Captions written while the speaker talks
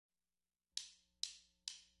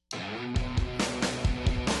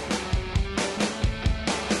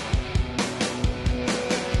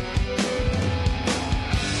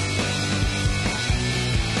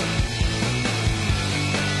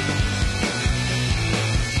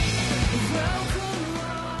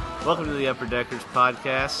Welcome to the Upper Deckers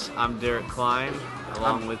podcast. I'm Derek Klein,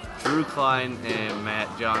 along with Drew Klein and Matt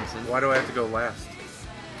Johnson. Why do I have to go last?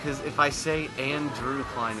 Because if I say "and Drew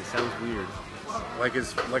Klein," it sounds weird. Like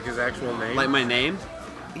his actual name? Like my name?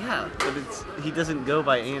 Yeah, but he doesn't go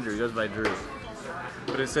by Andrew. He goes by Drew.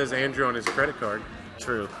 But it says Andrew on his credit card.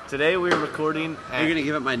 True. Today we're recording at... You're gonna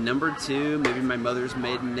give up my number too? Maybe my mother's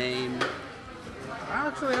maiden name?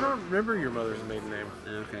 Actually, I don't remember your mother's maiden name.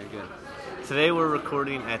 Okay, good. Today we're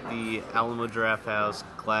recording at the Alamo Draft House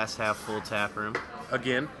Glass Half Full Tap Room.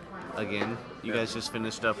 Again. You guys just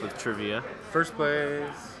finished up with trivia. First place.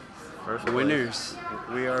 Winners.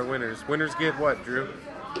 We are winners. Winners get what, Drew?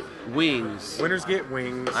 Wings. Winners get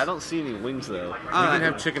wings. I don't see any wings though. You can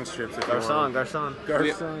have chicken strips if you want. Garcon.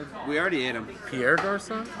 Garcon. We already ate them. Pierre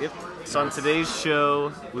Garcon? Yep. So on today's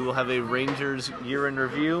show, we will have a Rangers year in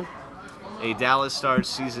review, a Dallas Stars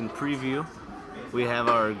season preview. We have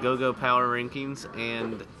our Go-Go Power rankings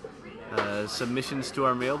and submissions to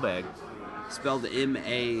our mailbag. Spelled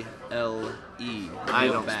M-A-L-E. I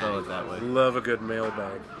don't spell it that way. Love a good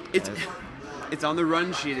mailbag. It's on the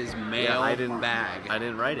run sheet as mail I didn't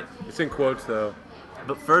write it. It's in quotes, though.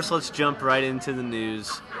 But first, let's jump right into the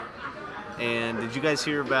news. And did you guys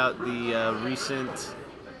hear about the recent,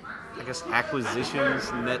 acquisitions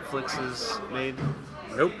Netflix has made?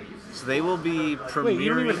 Nope. So they will be premiering... Wait, you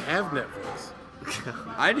don't even have Netflix.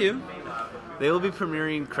 I do. They will be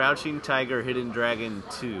premiering Crouching Tiger, Hidden Dragon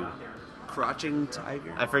 2. Crouching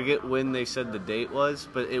Tiger? I forget when they said the date was,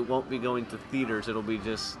 but it won't be going to theaters. It'll be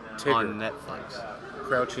just on Netflix.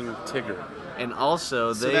 Crouching Tigger. And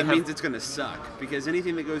also, so that means it's going to suck, because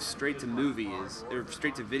anything that goes straight to movies, or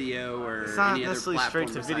straight to video, or it's not any other necessarily platform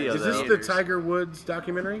straight to video, Is this though. the Tiger Woods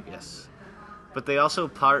documentary? Yes. But they also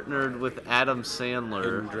partnered with Adam Hidden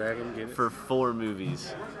Sandler Dragon, get it? for 4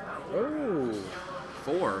 movies. Oh.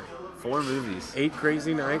 4. 4 movies. 8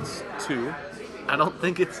 Crazy Nights, 2. I don't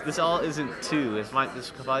think this all isn't 2. This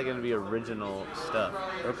is probably going to be original stuff.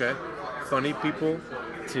 Okay. Funny People,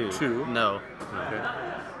 2. 2. No. Okay.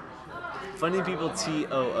 Funny People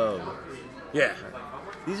TOO. Yeah.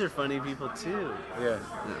 These are funny people too. Yeah.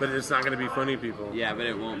 But it's not going to be Funny People. Yeah, but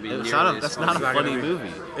it won't be That's nearly not as a funny. funny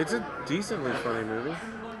movie. It's a decently funny movie.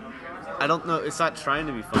 I don't know. It's not trying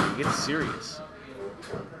to be funny. It gets serious.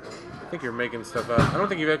 I think you're making stuff up. I don't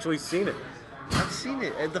think you've actually seen it. I've seen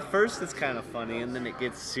it. At the first, it's kind of funny, and then it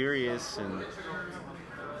gets serious and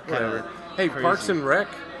Whatever. Hey, crazy. Parks and Rec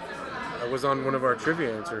was on one of our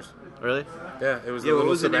trivia answers. Really? Yeah, it was Yeah, the what Little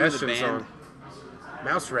was the name of the Sebastian band? song.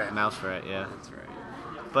 Mouse Rat. Mouse Rat. Yeah. That's right.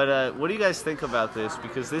 But what do you guys think about this?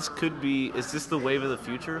 Because this could be. Is this the wave of the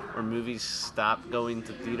future, where movies stop going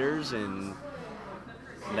to theaters and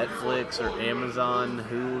Netflix or Amazon,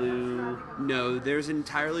 Hulu? No, there's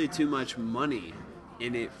entirely too much money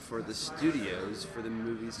in it for the studios for the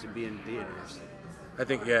movies to be in theaters. I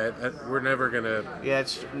think, we're never going to... Yeah,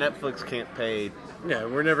 Netflix can't pay Yeah,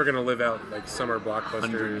 we're never going to live out, like, summer blockbusters.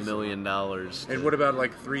 $100 million. And what about,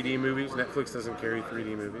 like, 3D movies? Netflix doesn't carry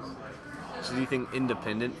 3D movies. So do you think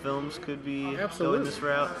independent films could be Absolutely. going this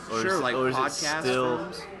route? Or Sure, like or is podcast it still,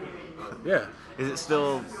 films. Yeah. Is it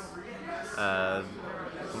still, what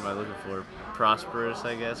am I looking for? Prosperous,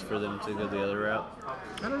 I guess, for them to go the other route?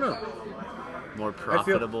 I don't know. More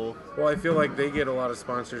profitable? I feel like they get a lot of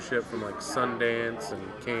sponsorship from, like, Sundance and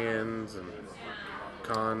Cannes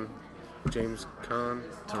and James Caan.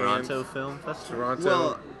 Toronto Cannes, Film Festival? Toronto.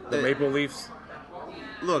 Well, the Maple Leafs.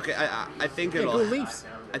 Look, I think Hey, it'll. go Leafs.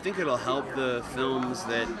 I think it'll help the films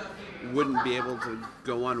that wouldn't be able to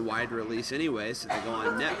go on wide release anyway. So they go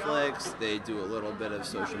on Netflix. They do a little bit of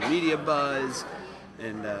social media buzz,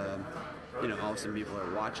 and all of a sudden people are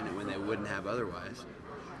watching it when they wouldn't have otherwise.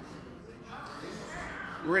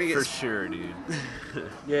 We're gonna get For sure, dude.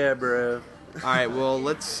 Yeah, bro. All right. Well,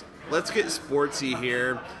 let's get sportsy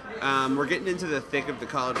here. We're getting into the thick of the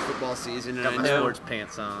college football season, and Got I my know sports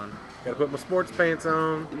pants on. Gotta put my sports pants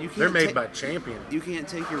on. You can't They're made take- by Champion. you can't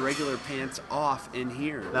take your regular pants off in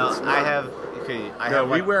here. No, That's I not- have. Okay, I No, have.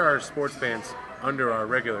 we like- wear our sports pants under our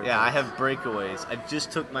regular Yeah, I pants. have breakaways. I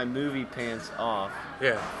just took my movie pants off,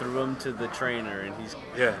 Yeah, threw them to the trainer, and he's.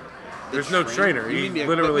 yeah. There's no trainer. You He mean the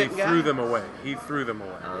literally equipment threw guy? them away. He threw them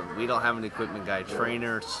away. We don't have an equipment guy.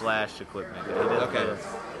 Trainer / equipment guy. He does Okay.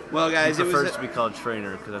 both. Well, He guys, it was prefers to be called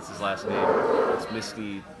Trainer because that's his last name. It's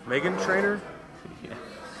Misty. Megan Trainer, Yeah.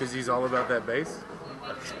 because he's all about that bass.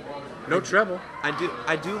 No treble. I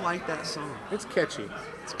do like that song. It's catchy.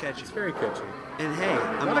 It's catchy. It's very catchy. And hey, A I'm lot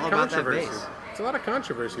all of about that controversy. bass. It's a lot of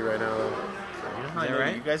controversy right now, though. You know how I Is that know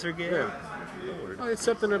right? you guys are gay? Yeah. Well, it's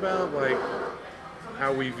something about like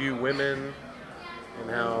how we view women and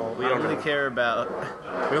how We don't really care about.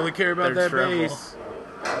 We only care about Their that treble. bass.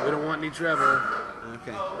 We don't want any trouble.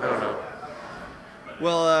 Okay. I don't know.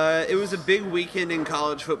 Well, it was a big weekend in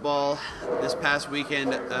college football this past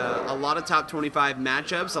weekend. A lot of top 25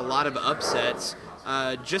 matchups, a lot of upsets.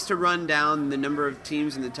 Just to run down the number of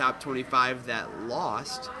teams in the top 25 that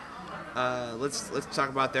lost, let's talk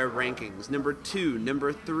about their rankings. Number 2,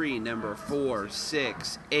 number 3, number 4,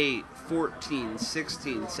 6, 8, 14,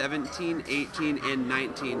 16, 17, 18, and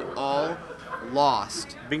 19 all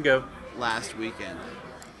lost Bingo. last weekend.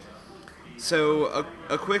 So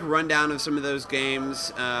a quick rundown of some of those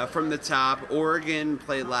games from the top. Oregon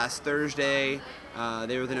played last Thursday.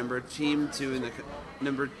 They were the number 2 in the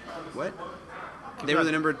They were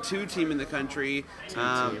the number 2 team in the country.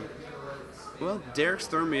 Well, Derek's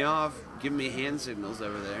throwing me off, giving me hand signals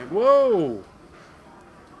over there. Whoa.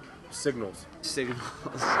 Signals.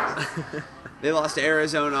 They lost to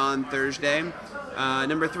Arizona on Thursday.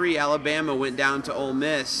 Number 3, Alabama went down to Ole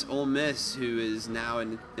Miss. Ole Miss, who is now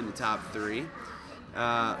in the top 3.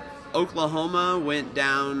 Oklahoma went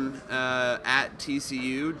down at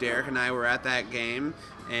TCU. Derek and I were at that game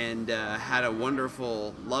and had a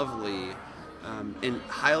wonderful, lovely, and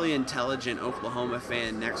highly intelligent Oklahoma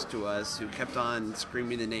fan next to us who kept on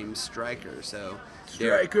screaming the name Stryker. So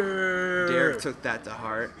Derek took that to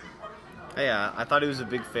heart. Yeah, I thought he was a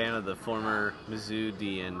big fan of the former Mizzou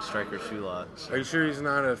D and Stryker Shulot. Are you sure he's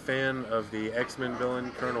not a fan of the X-Men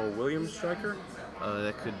villain Colonel William Stryker? Oh,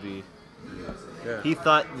 that could be. Yeah. He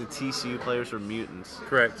thought the TCU players were mutants.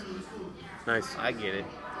 Correct. Nice. I get it.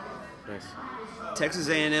 Nice. Texas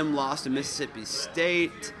A&M lost to Mississippi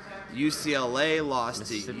State. UCLA lost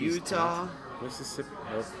to Mississippi Utah. Mississippi.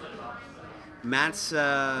 Nope. Matt's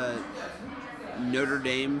Notre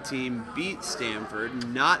Dame team beat Stanford.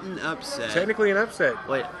 Not an upset. Technically an upset.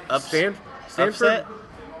 Wait, Stanford? upset?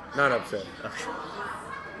 Not upset.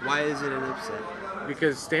 Why is it an upset?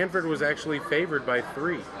 Because Stanford was actually favored by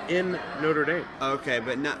 3 in Notre Dame. Okay,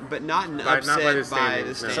 but not an Not by upset the by the standings,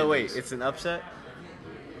 no. standings. So wait, it's an upset?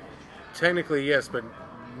 Technically, yes, but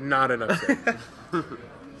not an upset.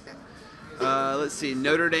 Let's see.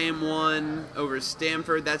 Notre Dame won over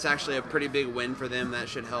Stanford. That's actually a pretty big win for them. That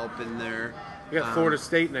should help in their. We got Florida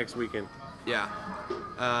State next weekend. Yeah.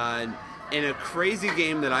 In a crazy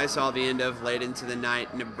game that I saw the end of late into the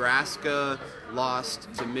night, Nebraska lost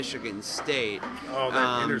to Michigan State. Oh,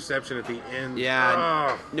 that interception at the end.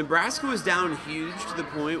 Yeah, Oh. Nebraska was down huge to the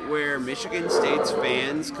point where Michigan State's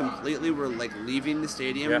fans completely were like leaving the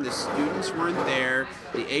stadium. Yeah. The students weren't there.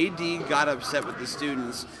 The AD got upset with the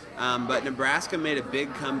students, but Nebraska made a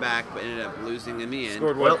big comeback, but ended up losing in the end.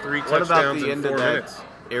 Scored, What 3 about touchdowns the in end 4 of that minutes?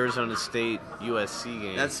 Arizona State USC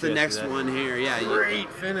game? That's the Did you guys next see that? one here. Yeah, Great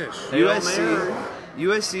finish.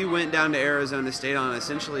 USC went down to Arizona State on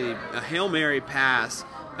essentially a Hail Mary pass.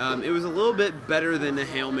 It was a little bit better than a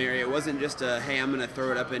Hail Mary. It wasn't just a, hey, I'm going to throw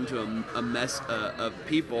it up into a mess of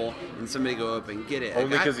people and somebody go up and get it.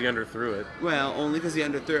 Only because he underthrew it. Well, only because he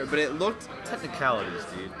underthrew it. But it looked Technicalities,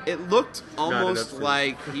 dude. it looked almost upset.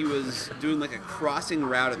 like he was doing like a crossing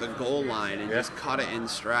route at the goal line and Yeah. just caught it in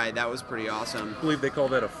stride. That was pretty awesome. I believe they call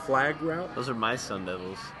that a flag route. Those are my Sun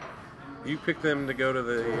Devils. You picked them to go to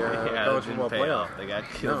the Yeah, it college didn't football pay playoff. off. They got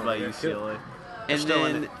killed No, by they got killed. UCLA. And still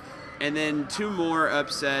in then, it. 2 more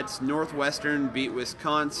upsets. Northwestern beat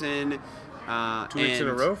Wisconsin. 2 weeks in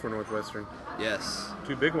a row for Northwestern. Yes.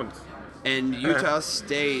 2 big ones. And Utah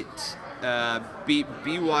State beat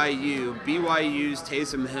BYU. BYU's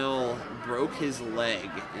Taysom Hill broke his leg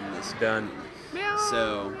in this Done.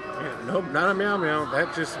 So, Yeah, nope, not a meow meow.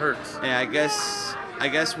 That just hurts. yeah, I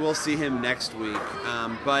guess we'll see him next week.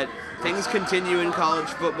 But things continue in college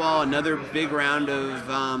football. Another big round of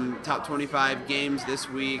top 25 games this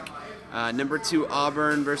week. Number 2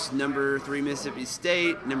 Auburn versus number 3 Mississippi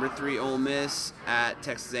State. Number 3 Ole Miss at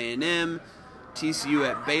Texas A&M. TCU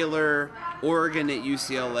at Baylor. Oregon at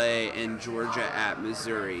UCLA. And Georgia at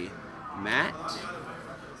Missouri. Matt?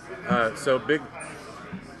 So big.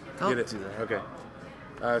 Don't Get it? do that.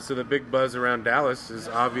 Okay. So the big buzz around Dallas is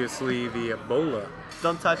obviously the Ebola.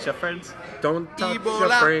 Don't touch your friends. Don't touch your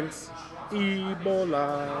Ebola. friends.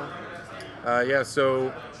 Ebola. Yeah.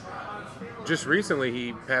 So just recently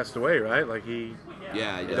he passed away, right? Like he,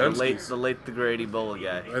 Yeah, The Done. late, the great Ebola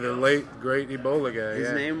guy. or the late great Ebola guy. his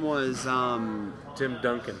yeah. name was Tim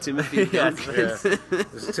Duncan. Timothy Yes. Duncan. Yeah.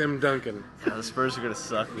 It's Tim Duncan. Yeah, the Spurs are gonna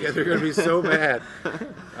suck. Yeah, they're gonna be so bad.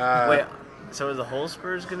 Wait, so are the whole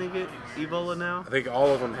Spurs gonna get Ebola now? I think all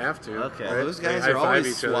of them have to. Okay. Well, right? those They guys are high-five always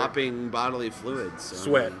each other. swapping bodily fluids. So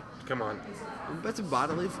Sweat. Come on. That's a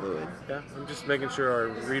bodily fluid. Yeah, I'm just making sure our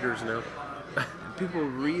readers know. People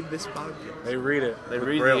read this podcast. They read it. They with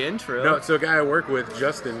read Braille. the intro. No, so a guy I work with,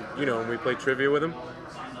 Justin, you know, when we play trivia with him,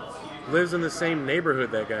 lives in the same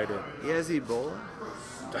neighborhood that guy did. He has Ebola?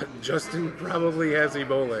 Justin probably has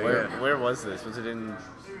Ebola. Where was this? Was it in?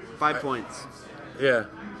 5 points. Yeah.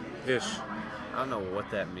 Ish. I don't know what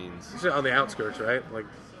that means. It's on the outskirts, right? Like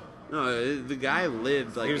No, the guy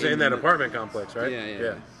lived like he was in that apartment complex, right?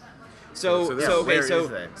 Yeah. So So, this- so where okay, so is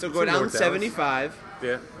that? so It's go in down North Dallas. 75.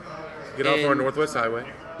 Yeah. Get off our And- Northwest Highway.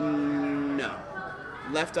 No,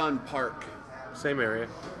 left on Park. Same area.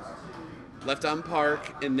 Left on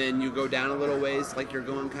Park, and then you go down a little ways, like you're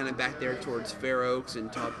going kind of back there towards Fair Oaks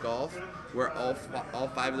and Top Golf, where all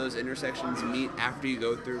 5 of those intersections meet after you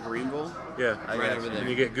go through Greenville. Yeah. I Right got over you. there. And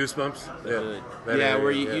you get goosebumps. Yeah. hood. That Yeah, area,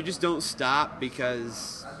 where you just don't stop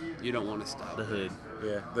because you don't want to stop. The hood.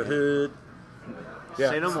 Yeah. The hood. Yeah.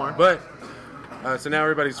 Say no more. But so now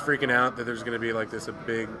everybody's freaking out that there's going to be like this a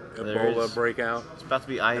big Ebola is. breakout. It's about to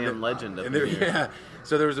be I Am Legend up And there, here. yeah.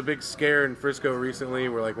 So there was a big scare in Frisco recently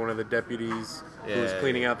where like one of the deputies who was Yeah.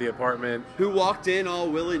 cleaning out the apartment. Who walked in all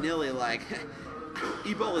willy-nilly like,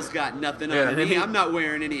 Ebola's got nothing Yeah. on me. I'm not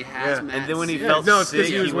wearing any hazmat. And then when he suit." felt no, it's 'cause sick,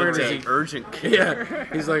 he he, was went wearing to his- urgent care. Yeah.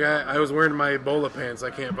 He's like, I was wearing my Ebola pants. I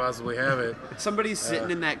can't possibly have it. Somebody's sitting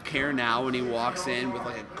in that care now when he walks in with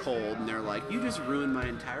like a cold, and they're like, "You just ruined my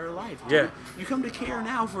entire life." dude. Yeah. You come to care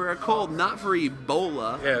now for a cold, not for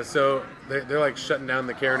Ebola. Yeah. So they're like shutting down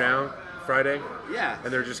the care now Friday. Yeah.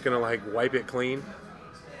 And they're just going to like wipe it clean.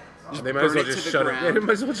 Just They might as burn well it to just the shut it. ground. Yeah, they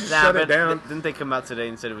might as well just Nah, shut but it down. Didn't they come out today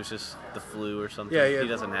and said it was just the flu or something? Yeah, yeah. He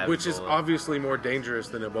doesn't have Which is Ebola. obviously more dangerous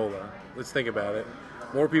than Ebola. Let's think about it.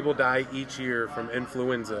 More people die each year from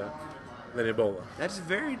influenza than Ebola. That's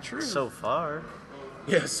very true. so far.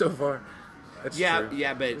 Yeah, so far. That's yeah, true.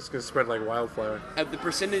 yeah, but It's gonna spread like wildflower. the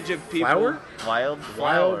percentage of people. Flower?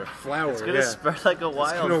 Wildflower. Wildflower. It's gonna yeah. spread like a It's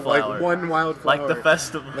gonna, wildflower. like one wildflower. Like the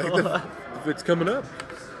festival. If it's coming up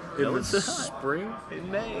in No, the it's not. spring.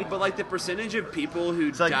 In May. But like the percentage of people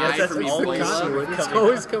who like, die yes, that's from always Ebola. summer. It's coming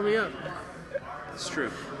always coming up. It's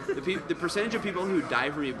true. The percentage of people who die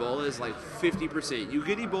from Ebola is like 50%. You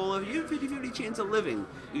get Ebola, you have 50-50 chance of living.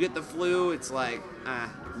 You get the flu, it's like,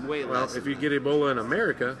 way Well, less. if you get Ebola in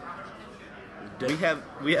America, we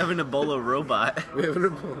have an Ebola robot. we have an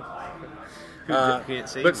Ebola. Who can't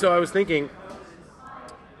save But you. so I was thinking,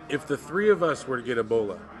 if the three of us were to get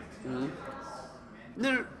Ebola,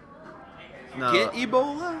 No, No. get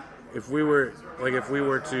Ebola? if we were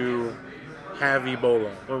to have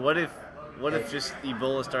Ebola, Or what if just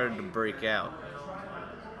Ebola started to break out?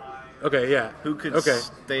 okay, yeah, Who could okay,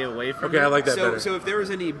 stay away from okay, it? I like that So, better. so if there was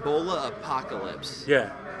an Ebola apocalypse, Yeah.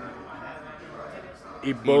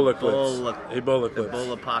 Ebola clips. Ebola- Ebola clips.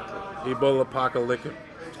 Ebola apocalypse. Ebola apocalypse.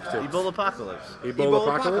 Ebola apocalypse. Ebola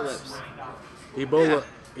apocalypse. Ebola.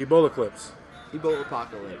 Ebola clips. Ebola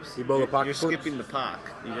apocalypse. Ebola You're apocalypse. skipping the Pac.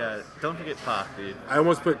 You got. Don't forget Pac, dude. I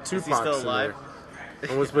almost put two Is he Pocs still in alive? there.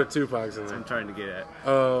 I almost put two Pocs in I'm there. trying to get at.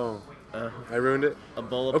 Oh, I ruined it.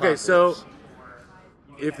 Ebola Okay, apocalypse. so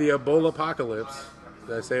if the Ebola apocalypse,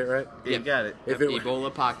 did I say it right? You got it. If it were, Ebola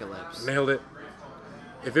apocalypse. nailed it.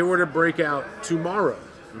 If it were to break out tomorrow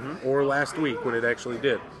or last week when it actually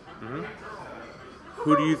did,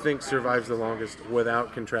 who do you think survives the longest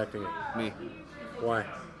without contracting it? Me. Why?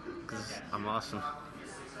 Because I'm awesome.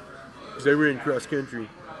 Because they ran cross country.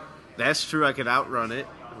 That's true. I could outrun it.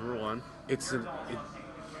 Number one.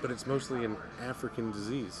 But it's mostly an African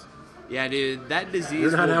disease. Yeah, dude, that disease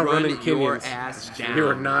You're not will run outrunning your Kenyans. ass down. You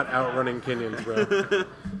are not outrunning Kenyans, bro.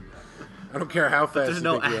 I don't care how fast There's you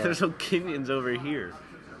no think you are. there's no Kenyans over here.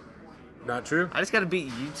 Not true? I just got to beat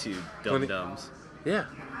you two dum dums. Yeah.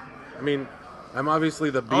 I mean, I'm obviously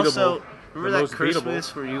the beatable. Also, remember the that most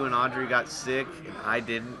Christmas beatable. where you and Audrey got sick and I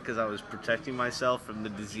didn't because I was protecting myself from the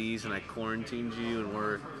disease and I quarantined you and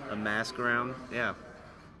wore a mask around? Yeah.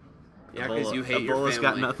 Yeah, because you hate your Ebola's family.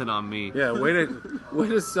 got nothing on me. Yeah, way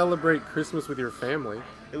to celebrate Christmas with your family.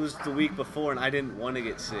 It was the week before and I didn't want to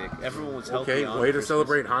get sick. Everyone was healthy. Okay, on way to Christmas.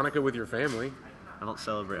 celebrate Hanukkah with your family. I don't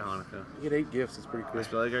celebrate Hanukkah. You get 8 gifts. It's pretty cool.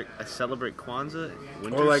 I celebrate Kwanzaa,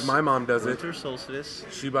 winter, Or like my mom does it. winter solstice.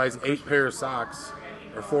 She buys 8 pair of socks,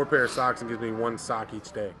 or 4 pair of socks, and gives me 1 sock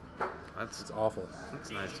each day. That's It's awful.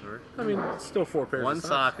 nice of her. I mean, it's still 4 pairs One of socks.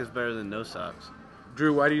 sock is better than no socks.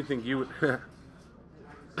 Drew, why do you think you would...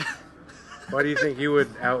 Why do you think you would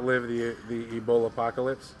outlive the Ebola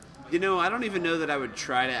apocalypse? You know, I don't even know that I would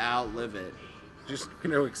try to outlive it. Just,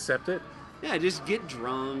 accept it? Yeah, just get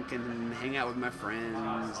drunk and hang out with my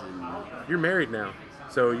friends, and You're married now,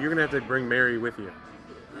 so you're going to have to bring Mary with you.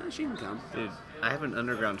 she can come. Dude, I have an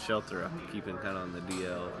underground shelter I'm keeping kind of on the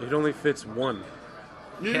DL. It only fits 1.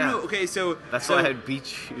 No, Yeah. no, okay, so That's so why I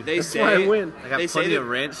beat you. they That's say why I win. I got they say plenty that, of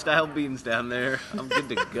ranch-style beans down there. I'm good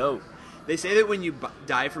to go. They say that when you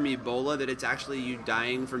die from Ebola, that it's actually you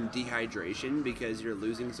dying from dehydration because you're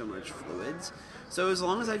losing so much fluids. So as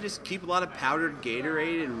long as I just keep a lot of powdered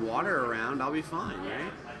Gatorade and water around, I'll be fine,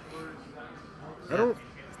 right? I don't.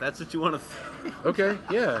 If that's what you want to think. Okay,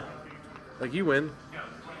 yeah. Like you win.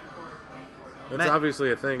 That's Matt-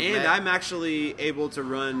 obviously a thing. And Matt- I'm actually able to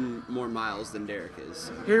run more miles than Derek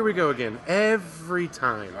is. Here we go again. Every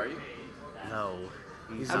time. Are you? No.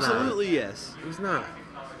 He's Absolutely yes. He's not.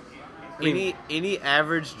 I Not. mean, Any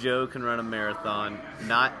average Joe can run a marathon.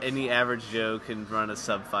 Not any average Joe can run a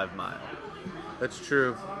sub 5 mile. that's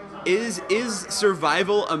true. Is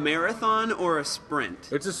survival a marathon or a sprint?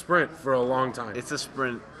 It's a sprint for a long time. It's a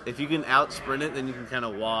sprint. If you can out sprint it, then you can kind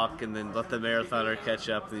of walk and then let the marathoner catch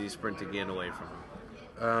up, then you sprint again away from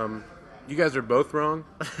him. You guys are both wrong.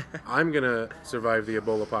 I'm going to survive the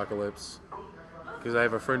Ebola apocalypse because I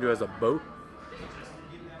have a friend who has a boat,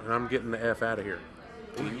 and I'm getting the F out of here.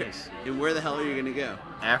 Genius. And where the hell are you going to go?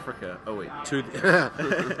 Africa. Oh, wait.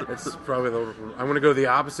 It's probably I'm going to go the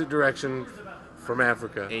opposite direction from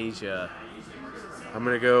Africa. Asia, I'm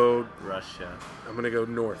going to go Russia,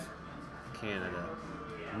 north. Canada,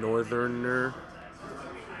 Northerner.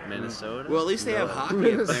 Minnesota. Well, at least they have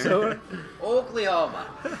hockey up there. Oklahoma.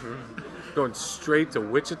 Going straight to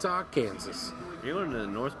Wichita, Kansas. You're going to the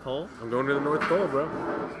North Pole? I'm going to the North Pole, bro.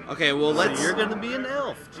 Okay, well So you're going to be an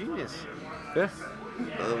elf. Genius. Yeah.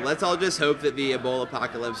 let's all just hope that the Ebola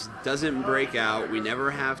apocalypse doesn't break out. We never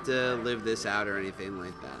have to live this out or anything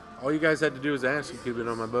like that. All you guys had to do was ask. You could have been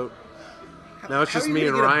on my boat. Now it's How just are you me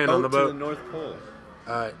and gonna get a Ryan on the to the boat. North Pole.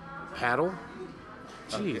 Paddle?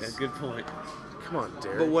 Okay, Jeez. good point. Come on,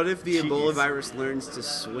 Derek. But what if the Ebola Jeez. virus learns to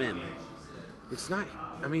swim? It's not.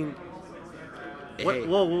 I mean, Hey,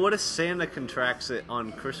 What if Santa contracts it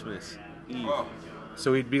on Christmas Eve?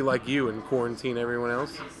 so he'd be like you and quarantine everyone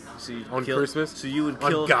else? So you'd On Christmas? So you would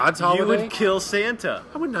On kill God's You holiday? would kill Santa.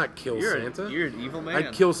 I would not kill You're Santa. you're an evil man.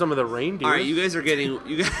 I'd kill some of the reindeer. all right, you guys are getting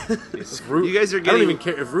you guys. Ru- you guys are I don't getting. even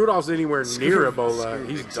care if Rudolph's anywhere near Ebola.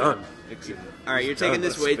 He's done. All right, you're taking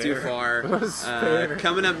this way too far. Spare.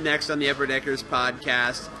 Coming up next on the Upper Deckers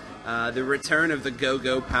podcast, the return of the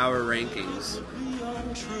Go-Go Power Rankings. Be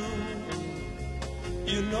untrue.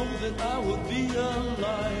 You know that I would be a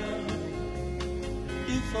liar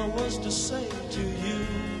if I was to say to you,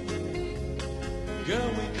 girl,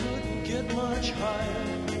 we couldn't get much higher.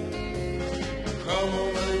 Come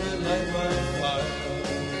on, baby, light my fire.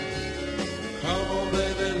 Come on,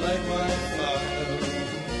 baby, light my fire.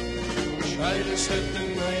 Try to set the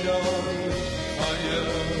night on fire.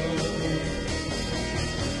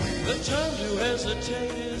 The time to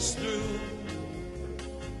hesitate is through.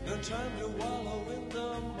 No time to wallow in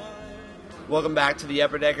the mire. Welcome back to the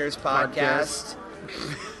Upper Deckers podcast.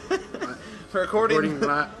 recording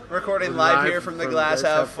Recording live here from the Glass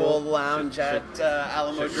Half Full Lounge at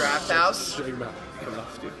Alamo Draft House. Shake him out.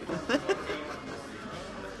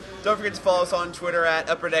 Don't forget to follow us on Twitter at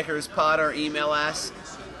Upper Deckers Pod or email us.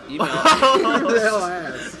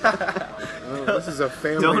 This is a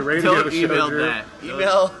family Don't radio show. email Drew. that.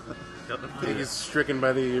 Email He's stricken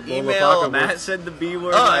by the Ebola Email apocalypse. Matt said the B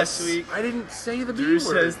word Us. last week. I didn't say the B Drew word.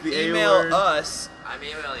 says the A email word. us I'm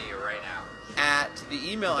emailing you right now. at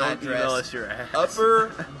the email Don't address email us your ass.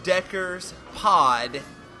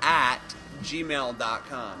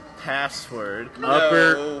 upperdeckerspod@gmail.com. Password.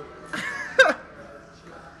 Upper- No.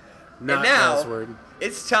 Not And now- password.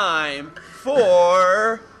 It's time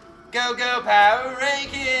for Go-Go Power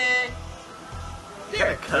Ranking!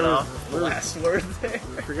 Cut off the last word there.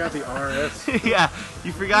 I forgot the RS. Yeah,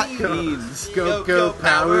 you forgot beans. Go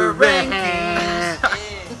Power Rankings.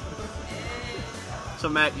 So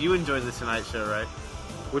Matt, you enjoyed the Tonight Show, right?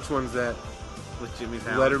 Which one's that? With Jimmy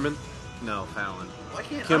Fallon. Letterman? No, Fallon. Why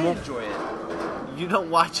can't Kimmel? I enjoy it? You don't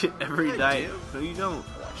watch it every I night. do. No, you don't.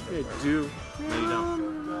 I do. No, you don't.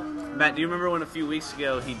 Matt, do you remember when a few weeks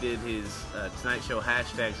ago he did his Tonight Show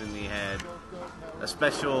hashtags and he had a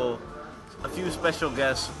few special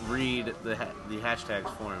guests read the hashtags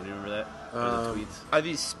for him? Do you remember that? Or the tweets? Are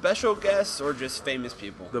these special guests or just famous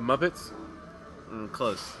people? The Muppets?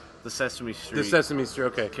 Close. The Sesame Street. The Sesame Street.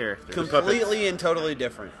 Okay. characters. Completely and totally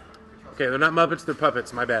different. Okay, they're not Muppets, they're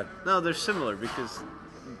puppets. My bad. No, they're similar because.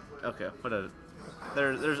 Okay, whatever.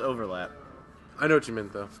 There's overlap, I know what you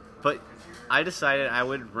meant, though. but I decided I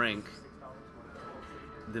would rank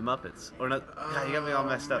the Muppets, or not. God, you got me all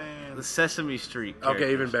messed up. The Sesame Street. Okay,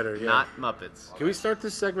 characters, even better, yeah. Not Muppets. Can we start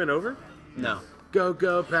this segment over? No. Go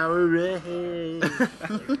Power Rangers.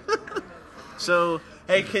 So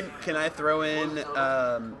Hey, can I throw in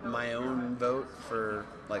my own vote for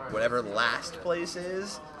like whatever last place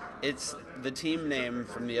is? It's the team name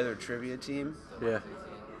from the other trivia team. Yeah.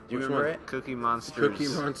 Do you Which remember one? it? Cookie Monsters. Cookie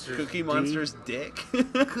Monster. Cookie Monster's dick.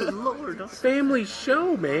 Good lord. Don't say- Family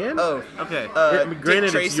show, man. Oh, Okay. I mean,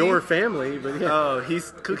 granted, Dick it's Tracy? your family, but yeah. Oh,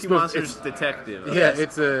 he's Cookie supposed- Monster's it's- detective. Yeah, Yes.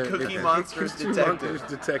 it's a Cookie it's- Monster's Cookie detective. Monster's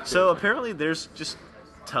detective. So apparently there's just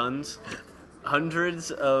tons,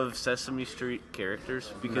 hundreds of Sesame Street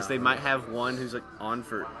characters because they might have one who's like on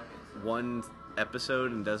for one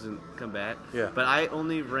episode and doesn't come back. Yeah. But I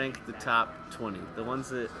only rank the top 20, the ones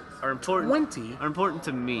that are important. 20? Are important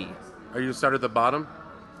to me. Are you start at the bottom?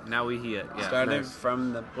 Now we hear. Yeah. starting nice.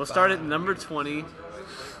 from the. We'll start at number 20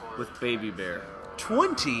 with Baby Bear.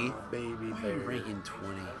 20. Baby I'm bear. ranking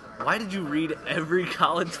 20. Why did you read every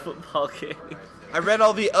college football game? I read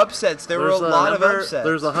all the upsets. There were a lot of upsets.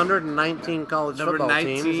 There's 119 college Number football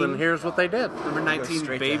 19. teams, and here's what they did. Number 19,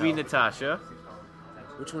 straight to Baby hell. Natasha.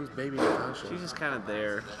 Which one's Baby Natasha? She's just kind of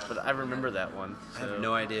there, but I remember that one. I have so.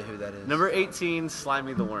 no idea who that is. Number 18,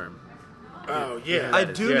 Slimy the Worm. Oh yeah, I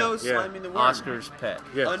do yeah, know yeah, Slimy the Worm. Oscar's pet.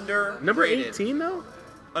 Yeah. Underrated. Number 18 though.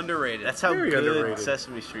 Underrated. That's how Very good underrated.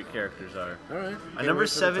 Sesame Street characters are. All right. At Can't number wait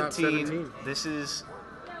for the top 17, this is.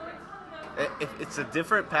 It's a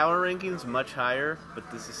different power rankings, much higher, but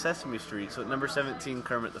this is Sesame Street. So at number 17,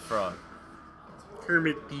 Kermit the Frog.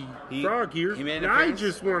 Kermit the He- Frog here. he made an I appearance?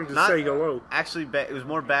 just wanted to Not- say hello. Actually, it was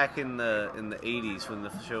more back in the 80s when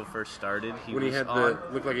the show first started. He When was he had on.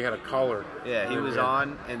 looked like he had a collar. Yeah, he was Yeah.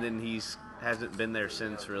 on, and then hasn't been there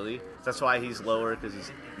since, really. That's why he's lower, because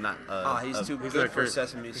he's not. he's too he's good not for Kurt.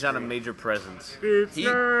 Sesame Street. He's not a major presence. It's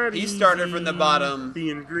not He started easy from the bottom.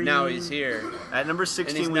 being green. Now he's here. At number And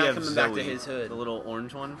 16, he's we now have coming Zoe, back to his hood. the little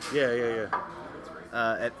orange one. Yeah.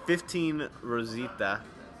 At 15, Rosita,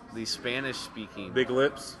 the Spanish-speaking. Big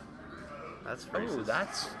lips. That's Oh, racist.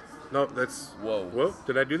 that's. No, that's. Whoa. Whoa,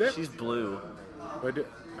 did I do that? She's blue, I do-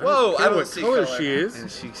 Whoa, care I don't what see color color. she is. and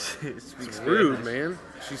she speaks It's Spanish. rude, man.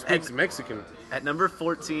 She speaks Mexican. At number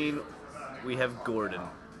 14, we have Gordon.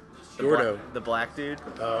 The Gordo. the black dude.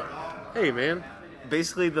 Hey, man.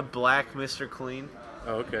 Basically the black Mr. Clean.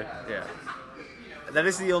 Oh, okay. Yeah. That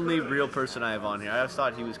is the only real person I have on here. I always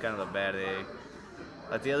thought he was kind of a bad egg.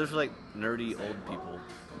 Like the others were like nerdy old people.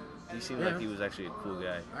 He seemed Yeah. like he was actually a cool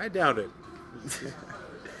guy. I doubt it.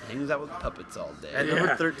 Hangs out with puppets all day. At Yeah.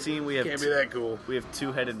 number 13, we have Can't be that cool. we have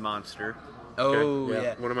two-headed monster. Oh, Okay, yeah,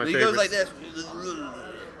 yeah. one of my He goes like favorites. this.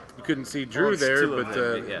 You couldn't see Well, Drew it's there, two of but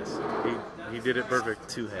them, yes, he did it perfect.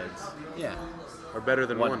 two heads, Yeah. Or better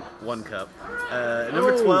than one. one cup. At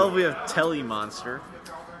number Oh. 12, we have Telly Monster.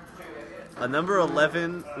 At number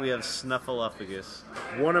 11, we have Snuffleupagus,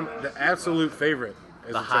 One of the absolute favorite.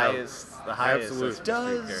 As the a child. highest Absolute. Sesame Street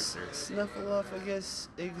Does character. Snuffleupagus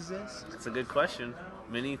exist? It's a good question.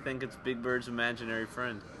 Many think it's Big Bird's imaginary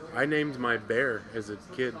friend. I named my bear as a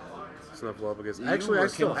kid Snuffleupagus. You Actually, were I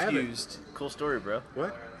still confused. Cool story, bro. have it.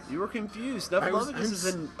 What? You were confused. I was- Snuffleupagus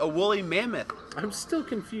is a woolly mammoth. I'm still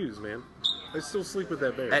confused, man. I still sleep with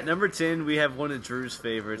that bear. At number 10, we have one of Drew's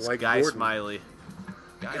favorites, Like Guy Gordon. Smiley.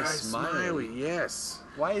 Guy Smiley. yes.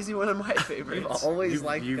 Why is he one of my favorites? Always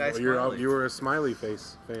liked Guy Smiley. You were a Smiley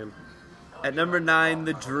Face fan. At number 9,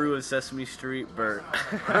 the Drew of Sesame Street, Bert.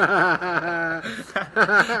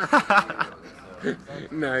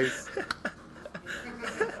 Nice.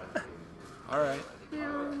 All right.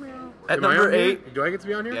 At Am I number on here? 8, Do I get to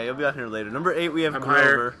be on here? yeah, you'll be on here later. Number 8, we have I'm Grover.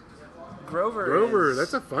 higher. Grover.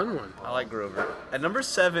 That's a fun one. I like Grover. At number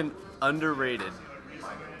 7, underrated,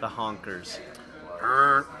 the Honkers.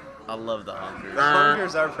 I love the Honkers.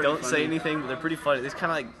 Honkers are pretty Don't say funny. anything, but they're pretty funny. They just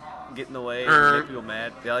kind of like get in the way and make people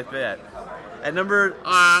mad. Yeah, I like that. At number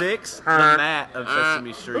 6, the Matt of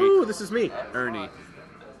Sesame Street, Ooh, this is me. Ernie.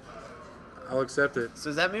 I'll accept it. So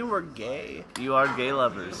does that mean we're gay? You are gay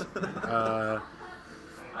lovers.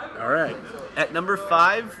 All right. At number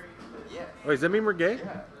 5, Wait, does that mean we're gay?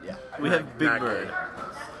 Yeah. we have Big not Bird. gay.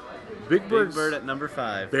 Big Big Bird's Bird at number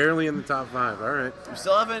 5. barely in the top 5. All right. We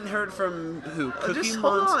still haven't heard from who? Cookie just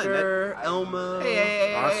hold on. Monster, Elmo.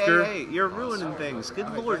 Hey, Oscar. hey, you're ruining things. Good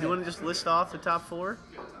lord, you want to just list off the top 4?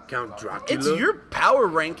 Count Dracula. It's your power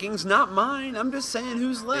rankings, not mine. I'm just saying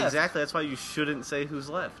who's left. Exactly, that's why you shouldn't say who's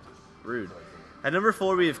left. Rude. At number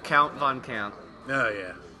 4, we have Count Von Count. Oh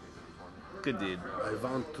yeah. Good dude. I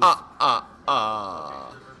want to.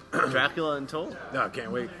 Dracula Untold. No, I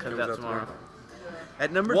can't wait. Comes out tomorrow.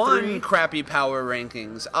 At number One 3, crappy power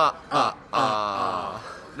rankings.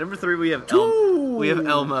 number 3 we have Two. we have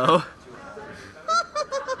Elmo.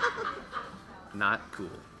 Not cool.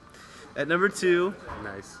 At number 2,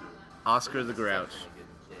 Nice. Oscar the Grouch.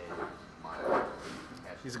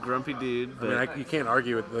 He's a grumpy dude, I but mean, you can't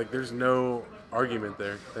argue with there's no argument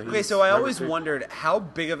there. that Okay, he's so I number always 2. wondered how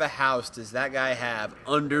big of a house does that guy have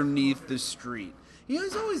underneath the street?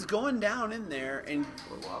 He's always going down in there and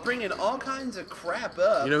bringing all kinds of crap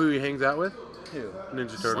up. You know who he hangs out with? Who?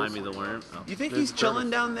 Ninja Turtles. Slimy the Worm. Oh. You think Ninja he's chilling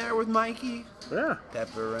Turtles. down there with Mikey? Yeah.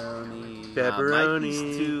 Pepperoni. Pepperoni.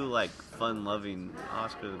 Mikey's too like fun-loving.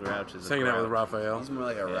 Oscar the Grouch is He's hanging out with Raphael. He's more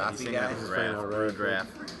like a Yeah, he's Rafi hanging out guy. with hanging Raph, out with Rude Raph.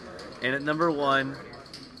 Raph. And at number 1,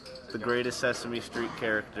 the greatest Sesame Street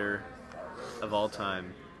character of all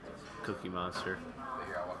time, Cookie Monster.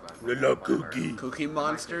 Little cookie. Cookie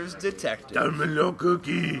Monster's detective. Little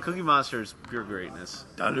cookie. Cookie Monster is pure greatness.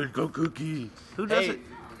 Little cookie. Who Hey. doesn't?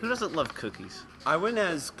 Who doesn't love cookies? I went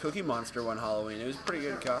as Cookie Monster one Halloween. It was a pretty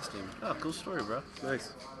good costume. Oh, cool story, bro.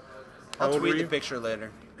 Nice. How I'll old were tweet the you? picture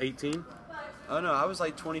later. 18. Oh no, I was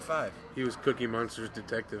like 25. He was Cookie Monster's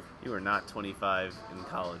detective. You were not 25 in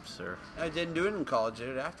college, sir. I didn't do it in college. I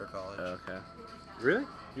did it after college. Okay. Really?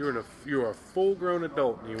 You were a full-grown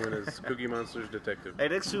adult and you went as Cookie Monster's detective. Hey,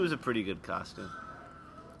 Dixie was a pretty good costume.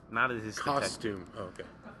 Not as his Costume. Oh, okay.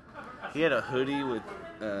 He had a hoodie with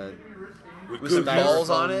With some balls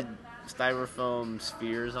on it. styrofoam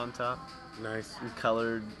spheres on top, Nice. and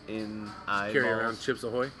colored in eyeballs. Carry around Chips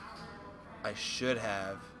Ahoy. I should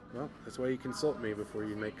have. Well, that's why you consult me before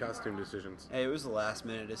you make costume decisions. Hey, it was a last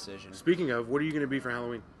minute decision. Speaking of, what are you going to be for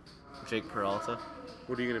Halloween? Jake Peralta.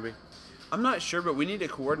 What are you going to be? I'm not sure, but we need to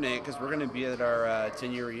coordinate because we're going to be at our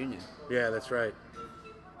 10-year reunion. Yeah, that's right.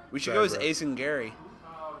 We should Sorry, go as bro. Ace and Gary.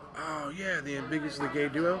 Oh, yeah, the ambiguously gay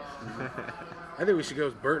duo. I think we should go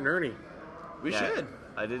as Bert and Ernie. We Yeah, should.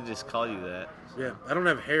 I did just call you that. Yeah, I don't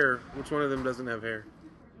have hair. Which one of them doesn't have hair?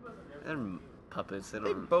 They're puppets. They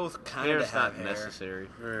They don't. both kind of Hair's have not hair. necessary.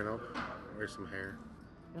 All right, I'll wear some hair.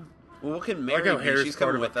 Well, what can I like Mary how be? hair She's is part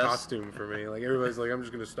coming of a with us. costume for me. Like everybody's like, I'm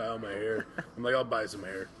just gonna style my hair. I'm like, I'll buy some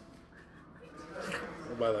hair.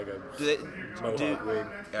 I'll buy like a Do they, mohawk wig.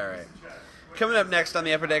 all right. Coming up next on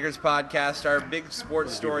the Upper Deckers podcast, our big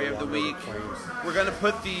sports story of the week. We're going to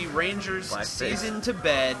put the Rangers Blackface. season to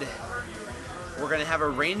bed. We're going to have a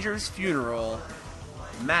Rangers funeral.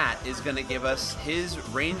 Matt is going to give us his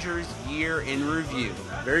Rangers year in review.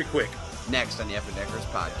 Very quick. Next on the Upper Deckers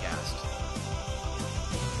podcast.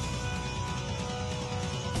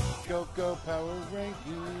 Go Power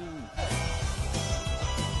Rankings.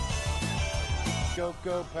 Go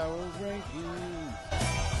Power Rankings.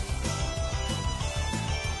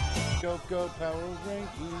 Go Power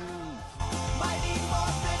Rankings.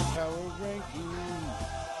 Power Rankings.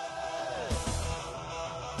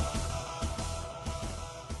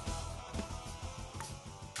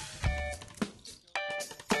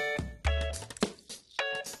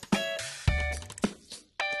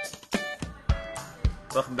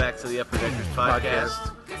 Welcome back to the Upper Deckers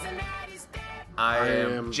podcast. I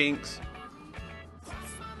am. Jinx.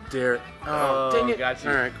 Derek. Oh, dang it. got you.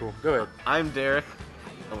 All right, cool. Go ahead. I'm Derek,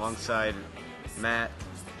 alongside Matt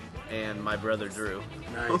and my brother Drew.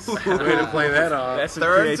 Nice. Way to play that off. That's some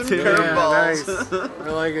Throwing some creativity. curveballs. Yeah, nice.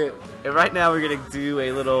 I like it. And right now we're gonna do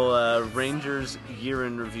a little Rangers year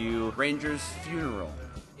in review. Rangers funeral.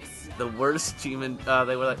 The worst team in.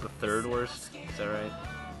 They were like the third worst. Is that right?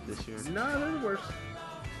 This year. No, they're the worst.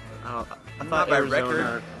 I Not thought by Arizona.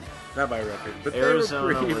 record. Not by record, but Arizona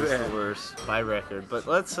they were was pretty bad. the worst by record. But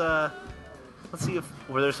let's see if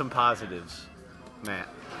were there some positives, Matt.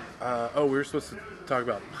 We were supposed to talk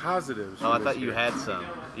about positives. Oh, I from thought this you year. had some.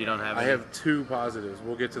 You don't have. I any? have two positives.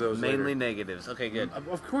 We'll get to those Mainly later. negatives. Okay, good.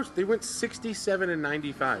 Of course, they went 67 and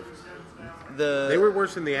 95. The They were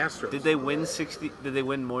worse than the Astros. Did they win 60? Did they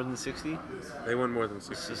win more than 60? They won more than It's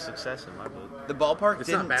 60. a success in my book. the ballpark It's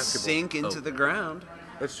not didn't basketball. sink into Oh. the ground.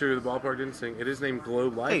 That's true. The ballpark didn't sing. It is named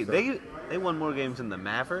Globe Life. Hey, though. they won more games than the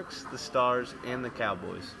Mavericks, the Stars, and the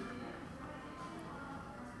Cowboys.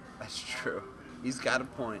 That's true. He's got a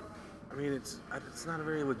point. I mean, it's not a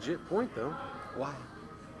very legit point though, Why?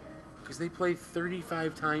 because they play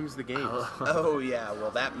 35 times the games. Oh yeah,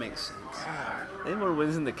 well that makes sense. God. They have more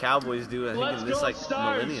wins than the Cowboys do, I think, Let's in this go like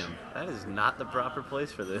Stars! millennium. That is not the proper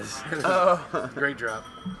place for this. Great drop.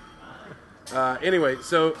 Anyway,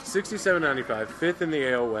 so 67-95, fifth in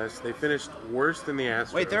the AL West. They finished worse than the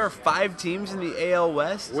Astros. Wait, there are 5 teams in the AL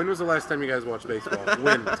West. When was the last time you guys watched baseball?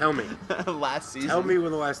 When? Tell me. Last season. Tell me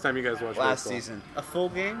when the last time you guys watched Last baseball. season. A full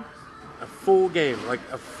game? A full game, like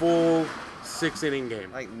a full 6-inning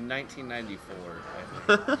game. Like 1994,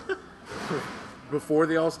 I think. Before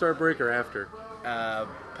the All-Star break or after? Post.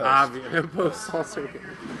 Obvious. Post All-Star game.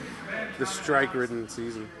 The strike-ridden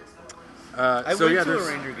season. I so went yeah, to a there's-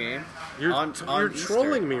 Ranger game. You're, on you're Easter.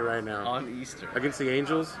 trolling me right now. On Easter. Against the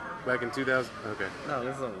Angels back in 2000? Okay. No,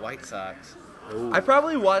 this is the White Sox. Ooh. I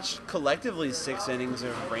probably watched collectively 6 innings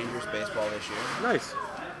of Rangers baseball this year. Nice.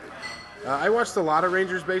 I watched a lot of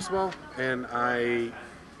Rangers baseball, and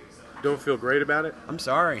don't feel great about it. I'm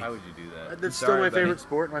sorry. Why would you do that? It's still sorry, my buddy. favorite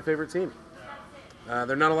sport, my favorite team.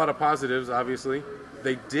 There are not a lot of positives, obviously.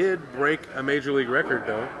 They did break a major league record,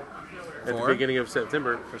 though, at the For? beginning of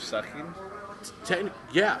September. For sucking?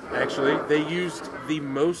 Yeah, actually, they used the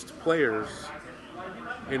most players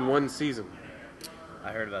in one season.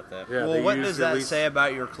 I heard about that. Yeah, Well, they what used does at that least- say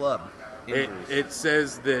about your club? It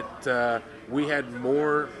says that we had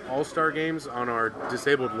more All-Star games on our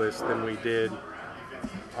disabled list than we did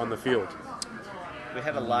on the field. We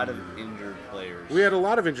had a lot of injured players. We had a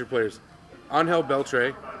lot of injured players. Angel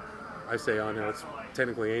Beltre. I say Angel, it's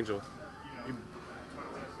technically Angel.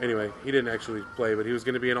 Anyway, he didn't actually play, but he was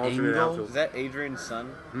going to be an alternate Angel? outfield. Is that Adrian's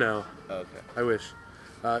son? No, Oh, okay. I wish.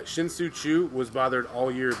 Shin-Soo Choo was bothered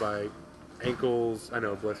all year by ankles. I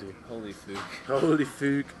know, bless you. Holy fuck. Holy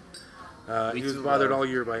fuck. He was too bothered low. all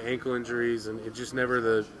year by ankle injuries, and it just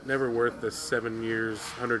never worth the 7 years,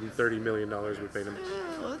 $130 million we paid him.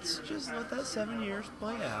 Let's just let that 7 years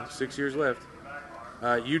play out. 6 years left.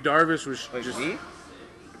 Yu Darvish was Wait, just me?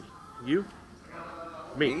 you,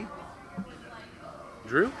 me,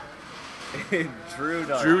 Drew, Drew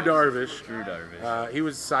Darvish. Drew Darvish. Drew Darvish. He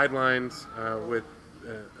was sidelined with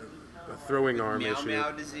a throwing arm Meow issue.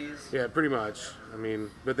 meow disease. Yeah, pretty much. I mean,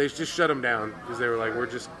 but they just shut him down because they were like,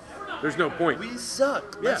 there's no point. We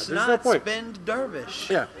suck. Yeah, Let's there's no not point. spend Darvish.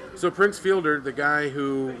 Yeah. So Prince Fielder, the guy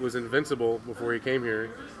who was invincible before he came here,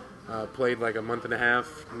 played like a month and a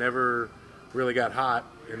half, never really got hot,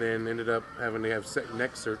 and then ended up having to have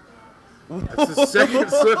neck surgery. That's the second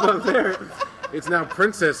slip up there. It's now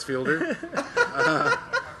Princess Fielder. I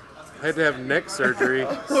had to have neck surgery.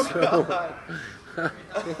 So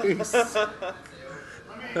he's-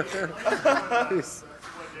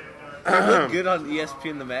 He looked good on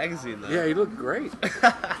ESPN the magazine, though. yeah, he looked great.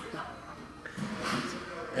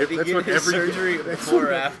 Did he get his surgery before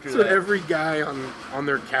or after That's what that? every guy on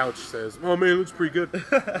their couch says. Oh man, it looks pretty good.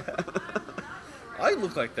 I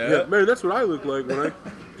look like that. Yeah, man, that's what I look like when I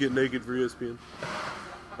get naked for ESPN.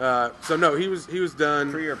 So no, he was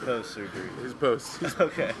done. Pre or post surgery? His post. He's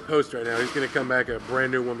Okay. post right now. He's going to come back a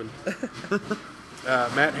brand new woman.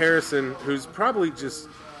 Matt Harrison, who's probably just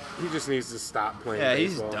needs to stop playing Yeah,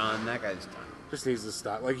 he's baseball. done. That guy's done. Just needs to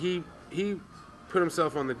stop. Like he put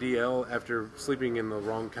himself on the DL after sleeping in the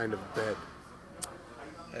wrong kind of bed.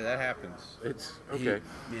 Hey, that happens. It's okay.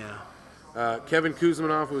 Yeah. Kevin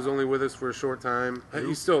Kuzmanoff was only with us for a short time.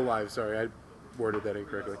 He's still alive. Sorry, I worded that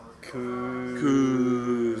incorrectly.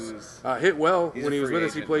 Kuz. Hit well He's when a he was free with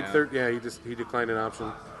us. He agent played now. 30. Yeah, he declined an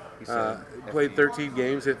option. He said Played FD. 13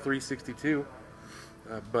 games, hit 362.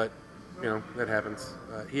 But you know that happens.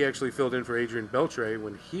 He actually filled in for Adrian Beltre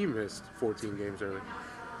when he missed 14 games early.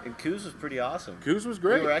 And Kuz was pretty awesome. Kuz was We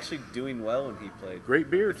great. were actually doing well when he played. Great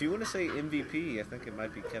beard. If you want to say MVP, I think it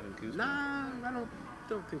might be Kevin Kuz. Nah, I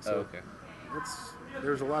don't think so. Oh, okay. There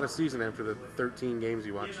was a lot of season after the 13 games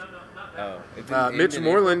you watched. Oh. It didn't end Mitch in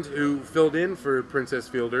Moreland, who filled in for Princess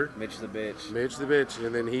Fielder, April. Mitch the bitch. Mitch the bitch,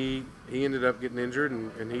 and then he ended up getting injured,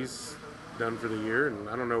 and he's done for the year, and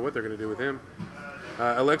I don't know what they're going to do with him.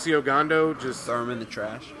 Alexi Ogando just, Throw him in the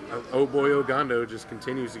trash. oh boy, Ogando just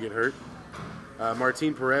continues to get hurt.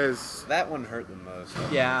 Martin Perez, That one hurt the most.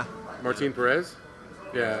 Yeah. Martin Perez,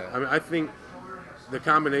 yeah. I mean, I think the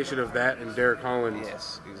combination of that and Derek Holland,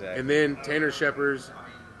 Yes, exactly. and then Tanner Sheppers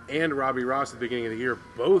and Robbie Ross at the beginning of the year,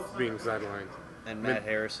 both being sidelined. And Matt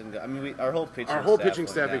Harrison. I mean, our whole pitching Our whole staff pitching went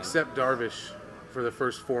staff, down. except Darvish, for the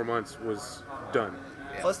first 4 months, was done.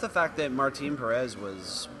 Plus the fact that Martin Perez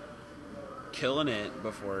was killing it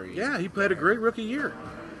before he... Yeah, he played a great rookie year.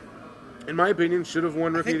 In my opinion, should have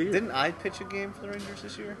won I Rookie of the think, Year. didn't I pitch a game for the Rangers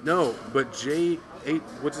this year? No, but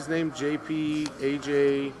what's his name? JP,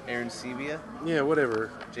 AJ, Aaron Sevilla? yeah,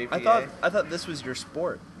 whatever. JPA? I thought this was your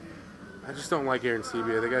sport. I just don't like Aaron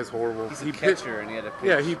Sebia. The guy's horrible. He's a He catcher pitched- and he had a pitch.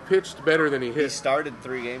 Yeah, he pitched better than he He hit. started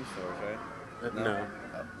 3 games for us, right? No.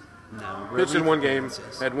 No. Pitched in one game,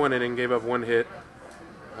 performances. had 1 inning, gave up 1 hit.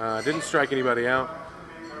 Didn't strike anybody out,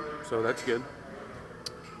 so that's good.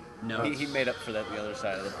 No. He made up for that the other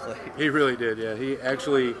side of the plate. He really did, yeah. He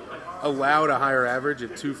actually allowed a higher average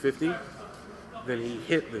at 250 than he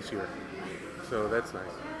hit this year. So that's nice.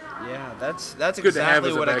 Yeah, that's good to have exactly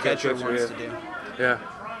as a what a backup catcher catcher, wants yeah. to do. Yeah.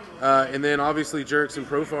 And then obviously Jerickson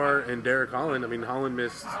Profar and Derek Holland. I mean, Holland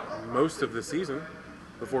missed most of the season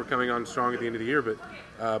before coming on strong at the end of the year. But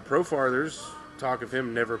Profar, there's talk of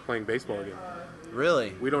him never playing baseball again.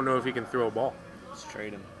 Really? We don't know if he can throw a ball. Let's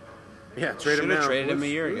trade him. Yeah, trade him Should've now. traded him a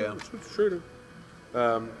year ago. Let's trade him.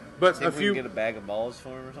 But See if a we few, can get a bag of balls for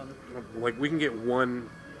him or something. like we can get one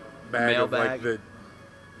bag Mail of like bag.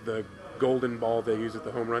 the golden ball they use at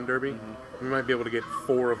the home run derby. We might be able to get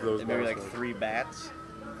 4 of those And maybe balls. like 3 bats.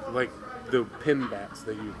 like the pin bats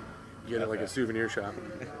that you get at like a souvenir shop.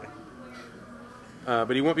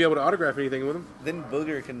 But he won't be able to autograph anything with him. Then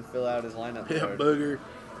Booger can fill out his lineup Yeah, card. Booger.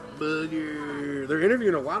 They're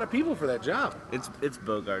interviewing a lot of people for that job. It's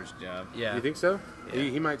Bogart's job. Yeah. You think so? Yeah.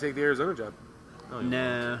 He might take the Arizona job.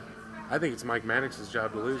 No. I think it's Mike Maddox's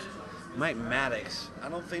job to lose. Mike Maddox. I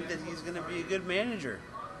don't think that he's going to be a good manager.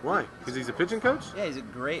 Why? Because he's a pitching coach? Yeah, he's a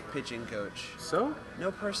great pitching coach. So?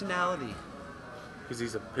 No personality. Because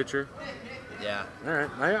he's a pitcher? Yeah. All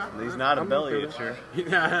right. He's not a I'm belly okay with itcher.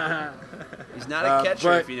 that. He's not a catcher,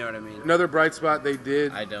 but if you know what I mean. Another bright spot, they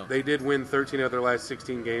did. I don't. They did win 13 of their last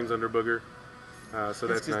 16 games under Booger. So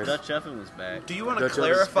that's nice. Dutch Uffin was back. Do you want to Dutch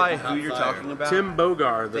clarify Elvis who you're Hot Fire. talking about? Tim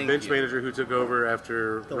Bogar, the Thank bench you. manager who took over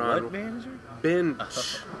after The Ron. what manager?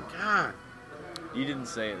 Bench. God. You didn't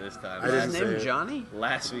say it this time. I Is didn't his say name it. Johnny?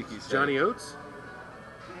 Last week you said Johnny it. Oates?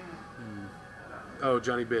 Oh,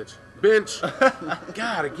 Johnny Bitch. Bench.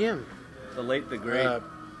 God, again. The late, the great.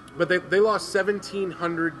 But they lost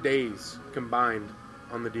 1,700 days combined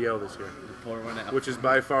on the DL this year, Pour one out. which is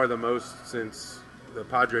by far the most since the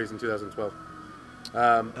Padres in 2012.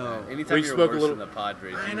 Oh. Anytime we you're spoke a worse little- than the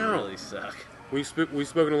Padres, I you know. really suck. We've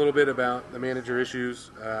spoken a little bit about the manager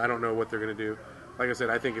issues. I don't know what they're going to do. Like I said,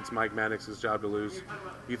 I think it's Mike Maddox's job to lose.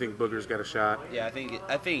 You think Booger's got a shot? Yeah, I think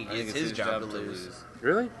I it's think his job to lose.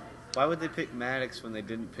 Really? Why would they pick Maddox when they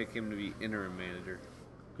didn't pick him to be interim manager?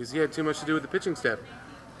 Because he had too much to do with the pitching staff.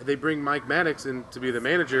 They bring Mike Maddox in to be the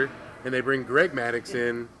manager, and they bring Greg Maddox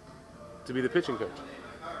in to be the pitching coach.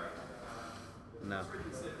 No.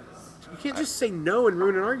 You can't just say no and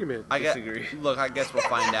ruin an argument. I guess, Disagree. look, I guess we'll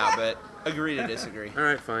find out, but agree to disagree. All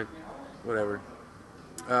right, fine. Whatever.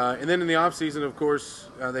 And then in the offseason, of course,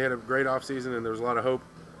 they had a great offseason, and there was a lot of hope.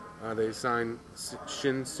 They signed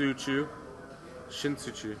Shin-Soo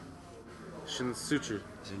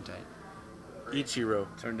Gesundheit. Ichiro.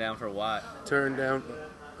 Turned down for what? Turned down.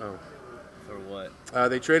 Oh. For what?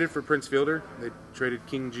 They traded for Prince Fielder. They traded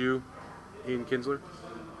King Ju, Ian Kinsler.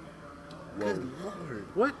 Good Lord.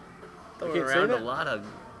 What? Throwing can't say around a that? lot of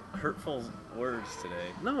hurtful words today.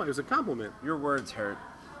 No, it was a compliment. Your words hurt.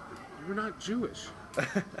 You're not Jewish.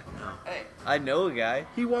 I know a guy.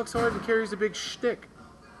 He walks hard and carries a big shtick.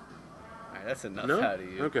 All right, that's enough No? out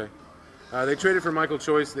of you. Okay. They traded for Michael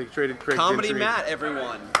Choice. They traded Craig Comedy Gentry. Matt,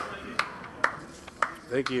 everyone.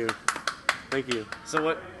 Thank you. Thank you. So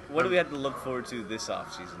what do we have to look forward to this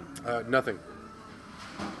offseason? Nothing.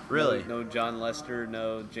 Really? No John Lester,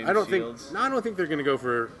 no James I don't Shields. think. No, I don't think they're going to go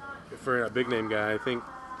for a big name guy. I think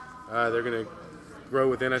they're going to grow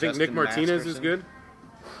within. I think Nick Justin Martinez is Maskerson? good.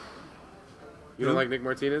 You don't Who? like Nick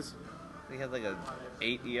Martinez? He had like a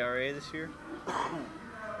 8 ERA this year.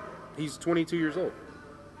 He's 22 years old.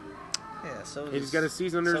 Yeah, so He's got a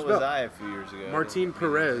season under his was belt. I a few years ago. Martin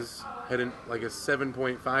Perez had like a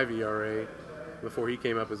 7.5 ERA before he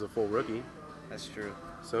came up as a full rookie. That's true.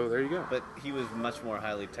 So there you go. But he was much more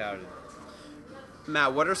highly touted.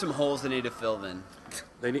 Matt, what are some holes they need to fill then?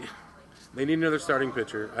 They need another starting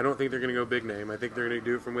pitcher. I don't think they're going to go big name. I think they're going to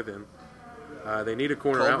do it from within. They need a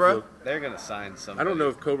corner Cobra? outfield. They're going to sign somebody. I don't know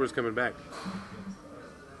if Cobra's coming back.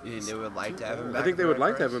 You think they would like to have him back? I think they at would the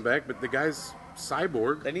like right to have him back, but the guy's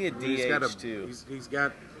cyborg. They need a He's got DH too. He's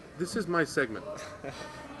got. This is my segment.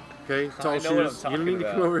 Okay, tall I know what I'm shoes. You don't talking need to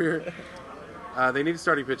come about. over here. They need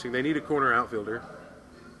starting pitching. They need a corner outfielder.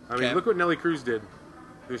 I mean, Okay. look what Nelly Cruz did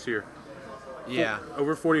this year. Yeah.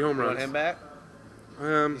 Over 40 home You want runs. him back?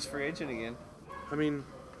 Um, He's free agent again. I mean,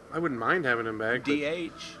 I wouldn't mind having him back. but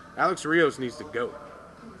DH. Alex Rios needs to go.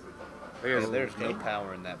 There's no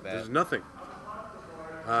power in that bat. There's nothing.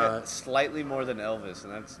 Slightly more than Elvis,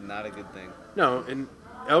 and that's not a good thing. No, and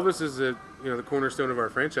Elvis is the cornerstone of our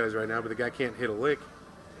franchise right now, but the guy can't hit a lick.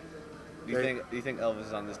 Do you They- think Elvis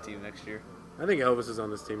is on this team next year? I think Elvis is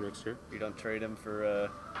on this team next year. You don't trade him for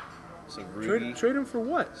so Rugi, Trade him for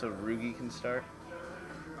what? so Rugi can start.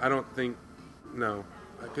 I don't think. No,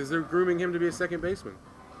 because they're grooming him to be a second baseman.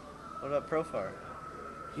 What about Profar?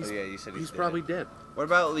 He's, yeah, you said he's dead. probably dead. What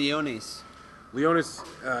about Leonis? Leonis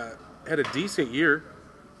had a decent year.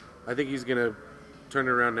 I think he's gonna turn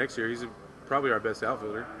it around next year. He's probably our best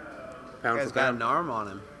outfielder. Pound Guy's for got an pound. arm on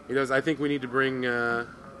him. He does. I think we need to bring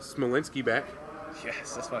Smolinski back.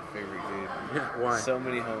 Yes, that's my favorite dude. Yeah, why? So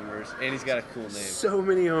many homers, and he's got a cool name. So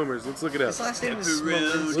many homers. Let's look it up. His last name is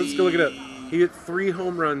Smolinski. Let's go look it up. He hit 3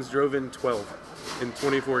 home runs, drove in 12 in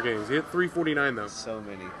 24 games. He hit 349 though. So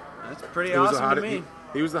many. That's pretty He was the awesome to hottest. me.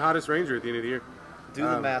 He was the hottest Ranger at the end of the year. Do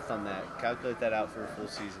the math on that. Calculate that out for a full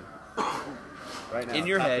season. Right now. In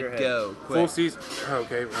your top of head, go. Quick. Full season.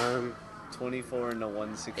 Okay. 24 into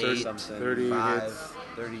 160 Eight, something. 30 5, hits.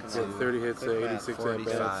 32. 30 hits, Quick math, 86 at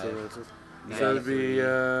 45. bats. So it'd be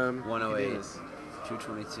 108. It is.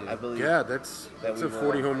 222. I believe. yeah, that's That a we will.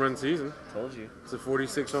 40 home run season. Told you. It's a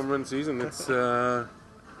 46 home run season. It's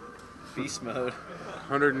Beast mode.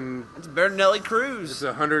 100 and It's better than Nelly Cruz. it's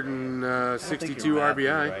 162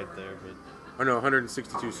 RBI. Right there, but Oh no,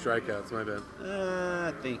 162 strikeouts. My bad.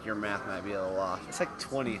 I think your math might be a little off. it's like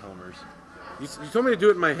 20 homers. You told me to do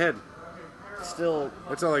it in my head. Still,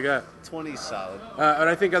 That's all I got. 20 solid. And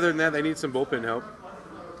I think other than that, they need some bullpen help.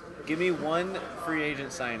 Give me one free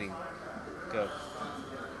agent signing. Go.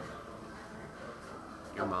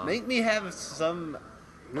 Your mom. Make me have some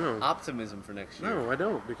No, optimism for next year. no, I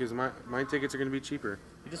don't because my tickets are going to be cheaper.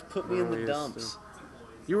 You just put me in the Yes, dumps.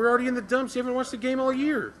 You were already in the dumps. You haven't watched the game all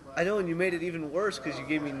year. I know, and you made it even worse because you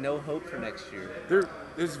gave me no hope for next year.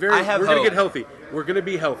 We're I have going to hope. get healthy. We're going to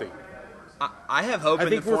be healthy. I have hope I in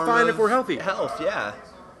think the we're form fine of if we're healthy. Health, yeah.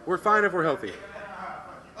 We're fine if we're healthy.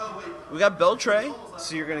 We got Beltray.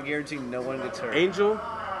 So you're going to guarantee no one gets hurt. Angel,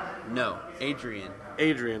 No, Adrian.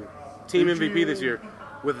 Adrian, team MVP this year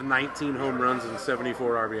with 19 home runs and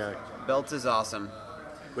 74 RBI Belt is awesome.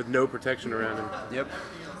 with no protection around him. Yep.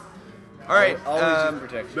 All right. Always use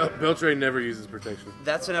protection. Beltray never uses protection.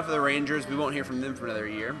 That's enough of the Rangers. We won't hear from them for another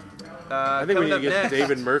year. I think we need to get next,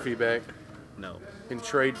 David Murphy back No. and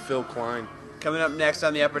trade Phil Klein. Coming up next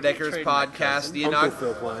on the Upper Deckers Trade my podcast, the, Uncle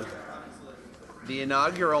Phil Klein. the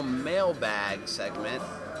inaugural mailbag segment,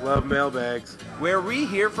 Love mailbags. where we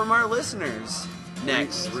hear from our listeners.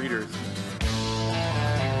 Next. Readers.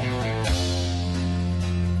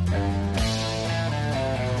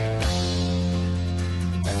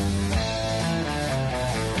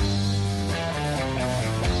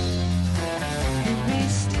 We may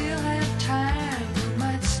still have time, we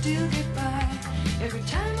might still get by. Every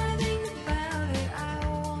time I think about it, I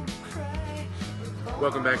want to cry.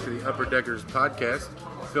 Welcome back to the Upper Deckers podcast,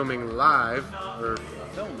 filming live, or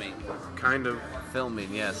Filming. kind of.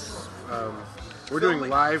 Filming, yes. We're doing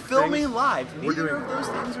live Filming things. live. We're Neither doing- of those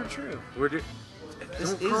things are true.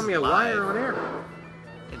 This Don't call is me a liar live. on air.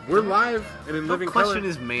 We're live and in Don't living question color.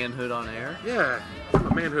 his manhood on air. Yeah,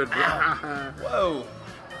 a manhood. Whoa.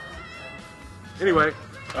 Anyway,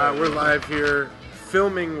 we're live here,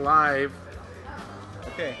 filming live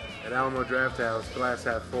Okay. at Alamo Draft House, glass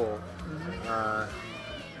half full.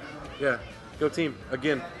 Yeah, go team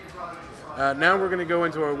again. Now we're going to go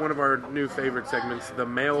into one of our new favorite segments, the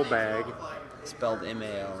mailbag. Spelled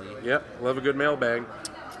M-A-L-E. Yep, love a good mailbag.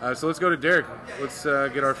 So let's go to Derek. Let's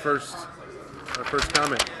get our first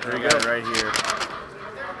comment. There you I got go. it right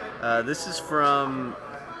here. This is from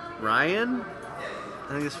Ryan.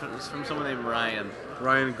 I think it's from someone named Ryan.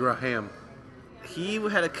 Ryan Graham. He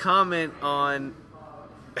had a comment on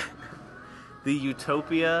the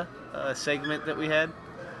Utopia segment that we had.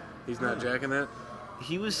 He's not jacking that.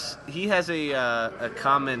 He has a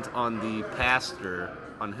comment on the pastor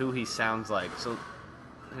on who he sounds like. So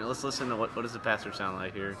here, let's listen to what does the pastor sound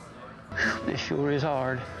like here. It sure is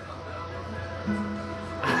hard.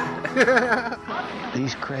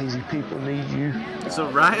 These crazy people need you. So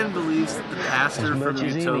Ryan believes that the pastor As from much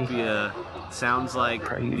as any. Utopia sounds like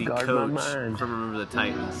Pray you the guard my coach mind. from Remember the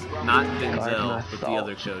Titans, not my Denzel, but the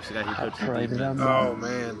other thoughts. coach, the guy who I coached pray the that I'm defense. Oh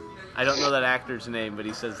man, I don't know that actor's name, but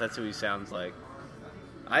he says that's who he sounds like.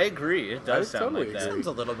 I agree. It does I sound totally like that. agree. Sounds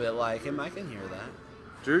a little bit like him. I can hear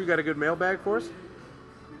that. Drew, you got a good mailbag for us?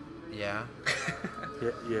 Yeah.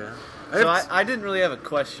 Yeah. So I didn't really have a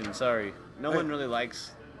question. Sorry, no I- one really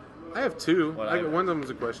likes. I have two. What One of them is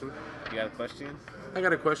a question. You got a question? I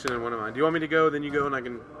got a question in one of mine. Do you want me to go? Then you go, and I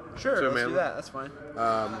can. Sure, So, let's man, do that. That's fine.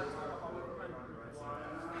 I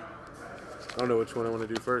don't know which one I want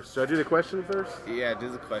to do first. Should I do the question first? Yeah, do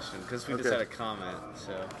the question because we just Okay. had a comment.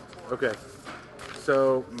 So Okay.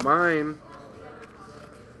 So mine.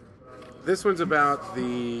 This one's about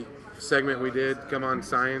the segment we did. Come on,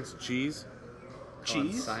 science cheese.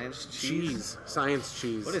 On science cheese. Science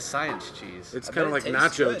cheese. What is science cheese? It's I kind of bet like it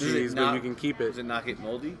tastes nacho good. Does it cheese, but not- you can keep it. Does it not get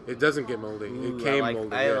moldy? It doesn't get moldy. Ooh, it came I like,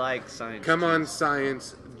 moldy. I yeah. like science. Come on, cheese.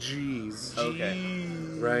 science cheese. Okay.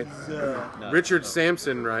 Right. No, Richard no.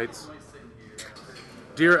 Sampson writes,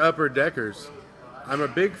 "Dear Upper Deckers, I'm a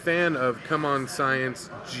big fan of Come On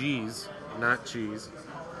Science G's, not cheese,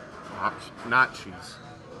 not cheese.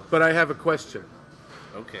 But I have a question.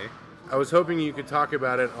 Okay. I was hoping you could talk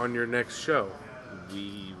about it on your next show.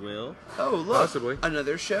 We will. Oh, look. Possibly.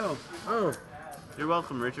 Another show. Oh, You're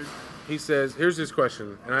welcome, Richard. he says, here's his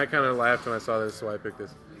question, and I kind of laughed when I saw this, so I picked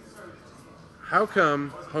this. How come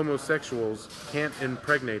homosexuals can't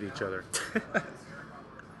impregnate each other?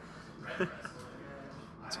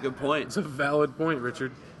 It's a good point. It's a valid point,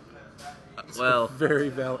 Richard. Well, Very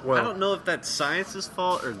valid. Well, I don't know if that's science's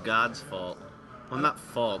fault or God's fault. Well, not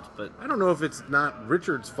fault, but I don't know if it's not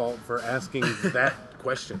Richard's fault for asking that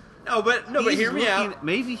question. No, but he's hear me looking- out.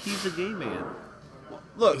 Maybe he's a gay man.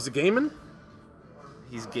 Look, He's a gaming?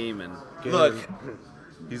 He's gaming. look.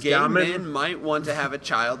 He's Gay gaming? men might want to have a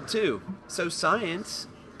child too. So science,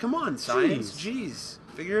 come on, science. Jeez,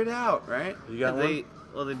 figure it out, right? You got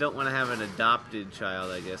one? They don't want to have an adopted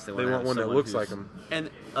child. I guess they They want want one that looks like who's him. And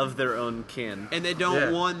of their own kin. and they don't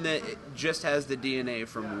Yeah. want that just has the DNA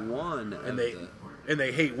from one of And they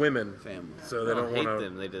the hate women, family. so they don't hate want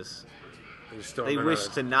them. They just don't they know wish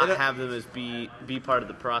how to not don't- have them as be part of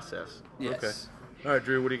the process. Yes. Okay. All right,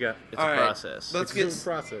 Drew, what do you got? It's All a right, process. let's It's get in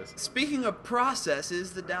process. Speaking of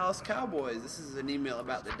processes, the Dallas Cowboys. This is an email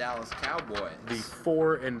about the Dallas Cowboys. The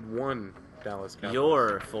 4-1 Dallas Cowboys.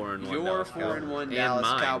 Your 4-1. Your Dallas 4-1 Cowboys. Dallas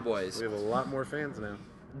And mine. Cowboys. We have a lot more fans now.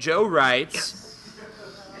 Joe writes.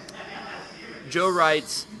 Joe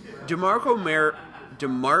writes. DeMarco Murray.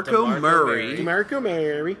 Murray. DeMarco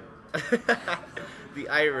Murray. The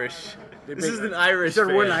Irish. This make- is an Irish They're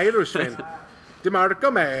one fan. Irish fan.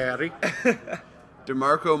 DeMarco Murray.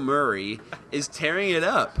 DeMarco Murray is tearing it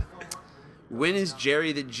up. When is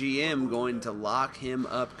Jerry the GM going to lock him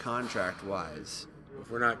up contract-wise?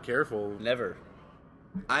 If we're not careful, Never.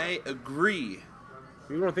 I agree.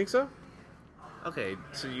 you don't think so? Okay,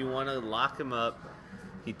 so you want to lock him up.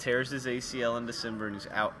 He tears his ACL in December and he's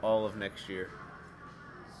out all of next year.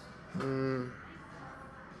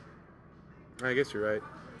 I guess you're right.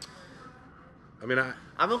 I mean,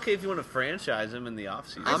 I'm okay if you want to franchise him in the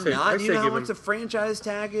offseason. I'm say- I not. say You know how give much him- the franchise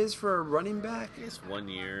tag is for a running back? It's 1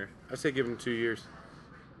 year. I say give him 2 years.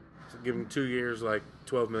 So give him 2 years, like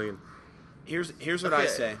 $12 million. Here's what I Okay,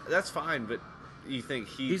 say. That's fine, but you think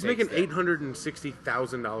He's takes making that.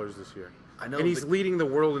 $860,000 this year. I know, and he's but- leading the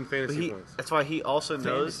world in But fantasy points. that's why he also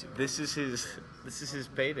knows Fantasy. this is his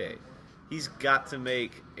payday. He's got to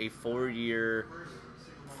make a 4-year,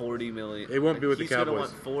 $40 million. It won't be with the he's gonna Cowboys.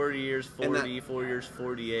 want 4 years, And 40, 4 years,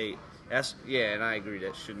 48. That's and I agree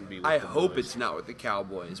that shouldn't be. With I the hope boys. it's not with the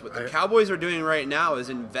Cowboys. What the I- Cowboys are doing right now is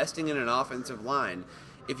investing in an offensive line.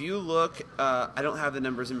 If you look, I don't have the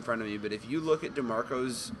numbers in front of me, but if you look at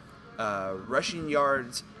DeMarco's rushing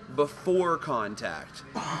yards before contact,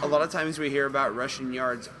 a lot of times we hear about rushing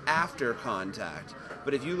yards after contact.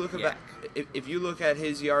 But if you look Yeah. if you look at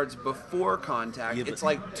his yards before contact, Yeah, but- it's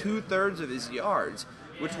like 2/3 of his yards.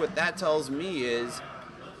 Which what that tells me is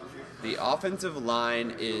the offensive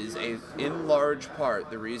line is in large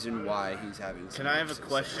part the reason why he's having. Can I have a success.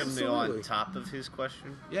 question though on Absolutely. top of his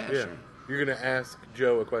question? Yeah, Yeah. sure. You're going to ask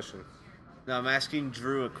Joe a question. No, I'm asking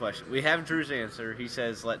Drew a question. We have Drew's answer. He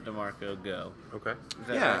says let DeMarco go. Okay. Is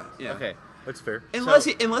that Yeah, right? yeah. Okay. That's fair. Unless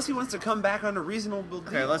he wants to come back on a reasonable deal.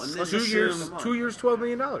 Okay, let's- and then let's Two just years, shoot him on. 2 years, $12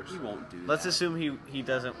 million. He won't do Let's that. assume he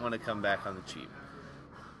doesn't want to come back on the cheap.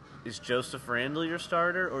 Is Joseph Randle your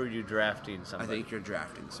starter, or are you drafting I somebody? think you're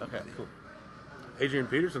drafting somebody. Okay, cool. Adrian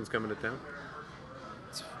Peterson's coming to town.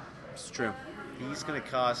 It's true. He's going to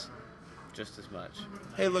cost just as much.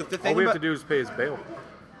 Hey, look, the All thing we have about to do is pay his bail.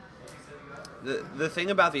 the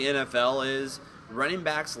thing about the NFL is running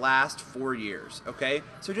backs last 4 years. Okay,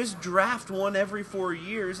 so just draft one every 4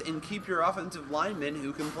 years and keep your offensive linemen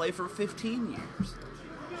who can play for 15 years.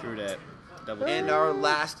 True that. Double. And our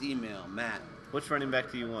last email, Matt. Which running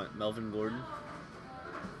back do you want? Melvin Gordon?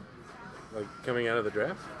 Like, coming out of the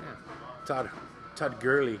draft. Yeah. Todd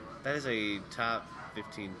Gurley. That is a top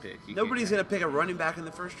 15 pick. You Nobody's can't- going to pick a running back in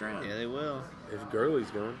the first round. Yeah, they will. If Gurley's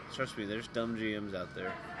going. Trust me, there's dumb GMs out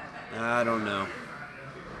there. I don't know.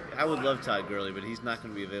 I would love Todd Gurley, but he's not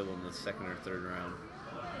going to be available in the second or third round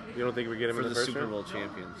You don't think we get him for in the the first Super round? Bowl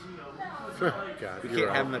champions. God, We you're can't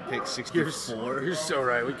right. have him at pick You're 64. so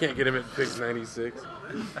right. We can't get him at pick 96.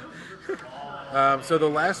 So the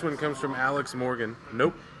last one comes from Alex Morgan.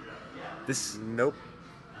 Nope. Nope.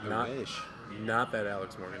 I wish. Not that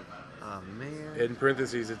Alex Morgan. Oh, man. In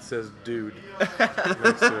parentheses, it says dude.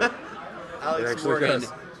 Next to it. Alex actually Morgan.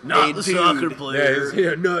 does. Not a the dude. soccer Yeah, player. it's,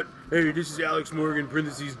 yeah, not. Hey, this is Alex Morgan,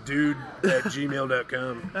 parentheses, dude, at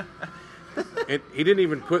gmail.com. And he didn't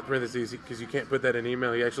even put parentheses because you can't put that in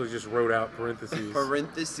email. He actually just wrote out parentheses.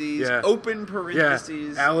 Parentheses. Yeah. Open Yeah,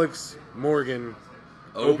 parentheses. Alex Morgan,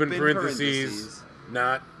 Open open parentheses, parentheses.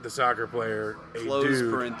 not the soccer player, a Close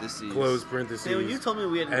dude, parentheses. close parentheses. Man, when you told me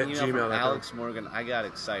we had at an email from gmail.com. Alex Morgan, I got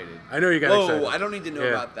excited. I know you got Whoa, excited. I don't need to know Yeah,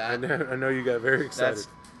 about that. I know you got very excited. That's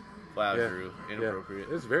wow, Yeah, Drew. yeah. Inappropriate.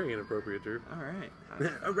 It's very inappropriate, Drew. All right.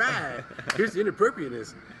 All right. Here's the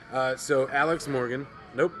inappropriateness. So Alex Morgan,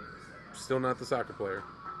 nope, still not the soccer player.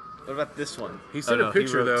 What about this one? He sent Oh, no, a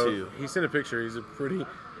picture he wrote though. two. He sent a picture. He's a pretty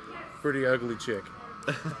ugly chick.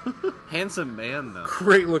 Handsome man, though.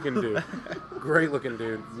 Great looking dude. Great looking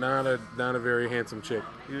dude. Not a very handsome chick.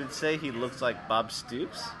 You would say he looks like Bob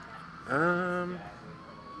Stoops?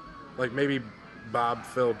 Like maybe Bob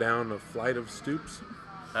fell down a flight of stoops.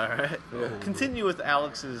 All right. Yeah. Continue with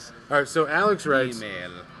Alex's All right, so Alex writes,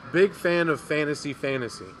 email. big fan of fantasy.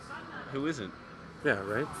 Who isn't? Yeah,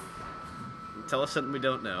 right? Tell us something we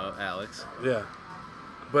don't know, Alex. Yeah.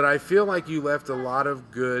 But I feel like you left a lot of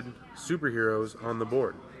good superheroes on the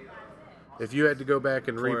board. If you had to go back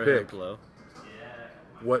and Cora repick, Hiplo.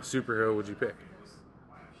 what superhero would you pick?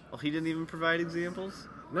 Oh, he didn't even provide examples?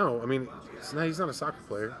 No, I mean, he's not a soccer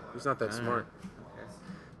player. He's not that smart.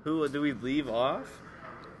 Who do we leave off?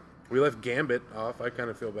 We left Gambit off. I kind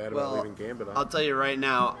of feel bad about Well, leaving Gambit off. I'll tell you right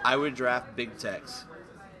now, I would draft Big Tex.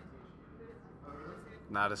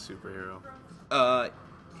 Not a superhero.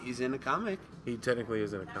 He's in a comic. He technically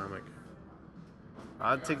is in a comic.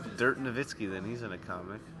 I'd take Dirk Nowitzki then. He's in a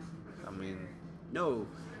comic. I mean, No.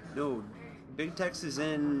 Big Tex is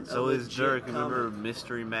in. so a is legit Dirk. comic. Remember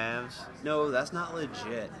Mystery Mavs? No, that's not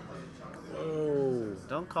legit. Oh.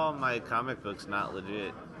 Don't call my comic books not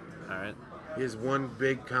legit. All right. He has one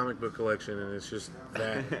big comic book collection, and it's just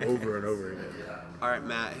that over and over again. All right,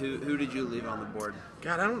 Matt. Who did you leave on the board?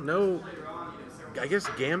 God, I don't know. I guess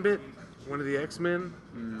Gambit, one of the X-Men.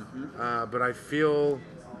 But I feel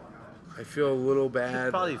a little You'd bad.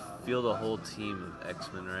 probably field a whole team of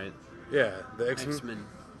X-Men, right? Yeah, the X-Men. X-Men.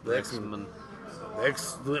 The X-Men.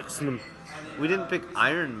 The X-Men. We didn't pick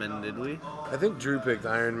Iron Man, did we? I think Drew picked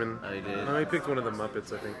Iron Man. Oh, he did. No, he picked one of the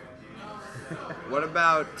Muppets, I think. What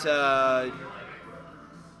about?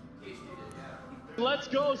 Let's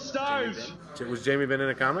go, Stars! Was Jamie been in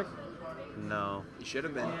a comic? No. He should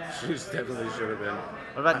have been. She definitely should have been.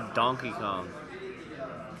 What about Donkey Kong?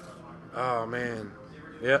 Oh, man.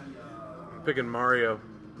 Yep. I'm picking Mario.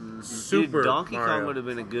 Super Dude, Donkey Mario. Kong would have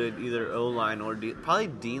been a good either O line or probably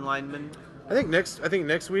D lineman. I think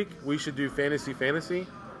next week we should do fantasy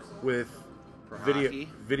with For hockey?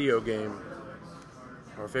 video game.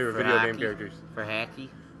 Our favorite For video game hockey. characters. For hacky.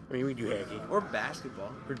 I mean, we do hockey. Or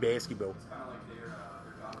basketball. For basketball.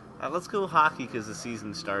 Let's go hockey because the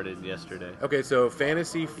season started yesterday. Okay, so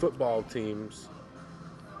fantasy football teams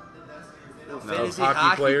No, of fantasy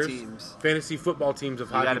hockey players. teams. Fantasy football teams of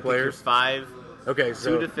You got hockey to pick your players. 5, Okay,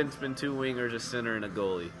 so 2 defensemen, 2 wingers, a center, and a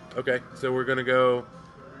goalie. okay, so we're gonna go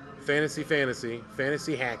fantasy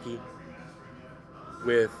hacky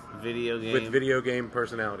with Video game. video game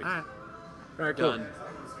personalities. All right. All right, cool. Done.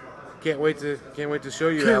 Can't wait to show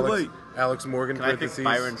you, Can't Alex. wait. Alex Morgan. Can I pick parentheses.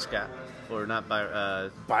 Byron Scott? Or not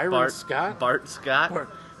Byron. Byron Bart, Scott? Bart Scott.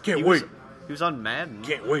 Can't He wait. He was on Madden.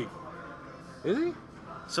 Can't wait. Is he?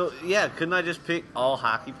 So, yeah, couldn't I just pick all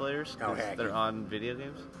hockey players? All 'Cause hockey. they're on video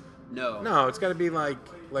games? No. No, it's got to be like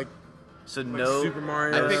So no Super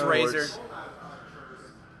Mario. I pick sports. Razor.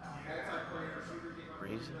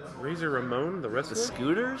 Razor? Razor Ramon, the The wrestler.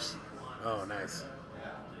 Scooters? Oh, nice.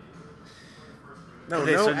 No,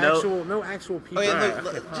 Okay, so no- no actual people. Oh yeah, Alright,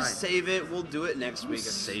 look, okay, just save it. We'll do it next week.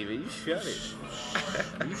 Save it. You shut it.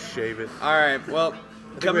 fine. You shave it. All right. Well, I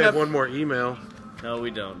think we coming have up. one more email. No, we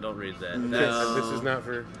don't. Don't read that. No. This is not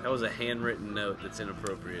for. That was a handwritten note that's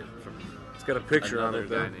inappropriate from It's got a picture on another it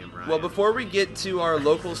guy though. named Ryan. Well, before we get to our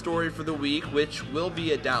local story for the week, which will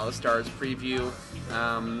be a Dallas Stars preview,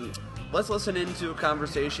 let's listen into a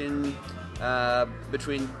conversation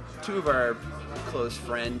between two of our close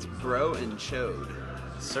friends, Bro and Chode.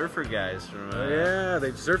 Surfer guys from Yeah,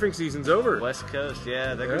 surfing season's over. West Coast.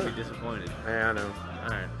 Yeah, they're Yeah. going to be disappointed. Yeah, I know. All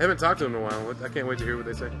right. I haven't talked to them in a while. I can't wait to hear what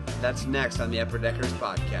they say. That's next on the Upper Deckers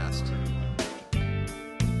podcast.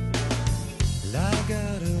 I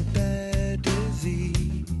got a bad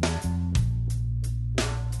disease.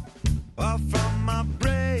 Far from my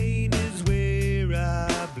brain is where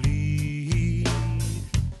I bleed.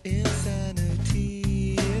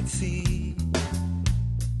 Insanity, it seems.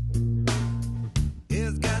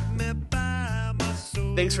 It's got me by my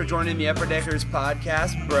soul. Thanks for joining the Upper Deckers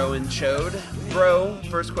podcast, Bro and Chode. Bro,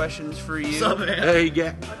 first question's for you. Hey,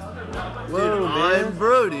 yeah. Whoa, man. I'm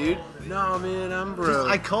bro, dude. No, man, I'm bro.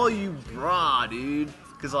 I call you brah, dude.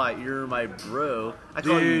 Because, like, you're my bro. I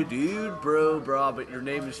call you dude, bro, brah, but your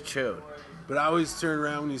name is Chode. But I always turn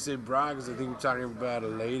around when you say bra because I think you're talking about a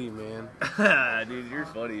lady, man. Dude, you're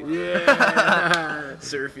funny. Yeah.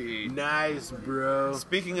 Surfy. Nice, bro.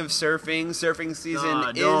 Speaking of surfing season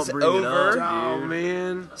Nah, don't is bring it over. up. Oh, dude.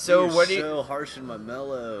 man. So You're what do you so harsh in my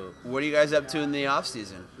mellow. what are you guys up to in the off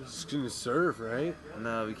season? Just gonna surf, right?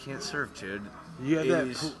 No, we can't surf, Chode. You had It that.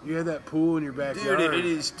 is- You had that pool in your backyard. Dude, it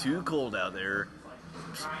is too cold out there.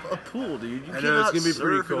 A pool, dude. You I cannot know, it's gonna be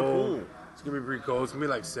pretty surf in a cold. pool. It's gonna be pretty cold. It's gonna be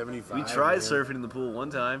like 75. We tried man. surfing in the pool one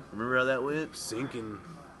time. Remember how that went? Sinking.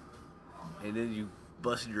 And then you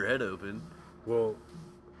busted your head open. Well,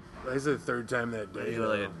 that's the third time that day. You're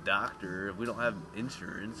like a doctor. We don't have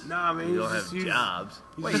insurance. Nah, man, We you don't just have use- jobs.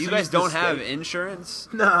 Wait, you guys don't have insurance?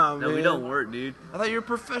 Nah, man. No, we don't work, dude. I thought you were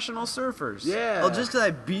professional surfers. Yeah. Oh, just because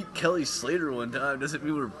I beat Kelly Slater one time doesn't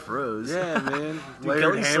mean we're pros. Yeah, man. Dude, Laird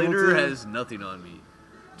Kelly Slater Hamilton. has nothing on me.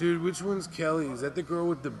 Dude, which one's Kelly? Is that the girl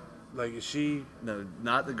with the like? Is she? No,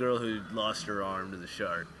 not the girl who lost her arm to the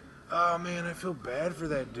shark. Oh man, I feel bad for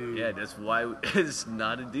that dude. Yeah, that's why it's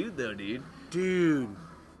not a dude though, dude. Dude,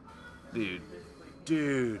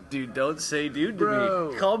 Dude, dude. don't say dude to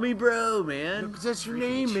Bro. me. Call me bro, man. Because that's your Freaking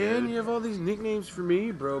name, man. chode. You have all these nicknames for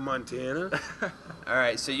me, bro. Montana. All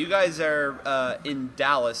right, so you guys are in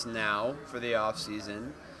Dallas now for the off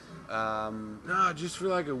season. Nah, just for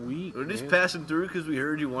like a week. We're just man. passing through because we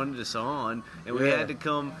heard you wanted us on, and we Yeah. had to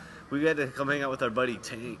come. We had to come hang out with our buddy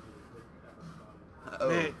Tank. Oh,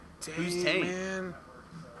 Man, who's Tank? Man,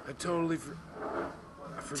 I totally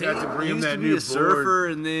I forgot Tank to bring him used that to new be a surfer,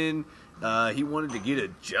 board. and then he wanted to get a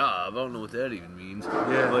job. I don't know what that even means.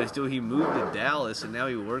 Yeah. But still, he moved to Dallas, and now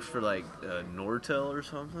he works for like Nortel or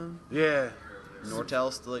something. Yeah,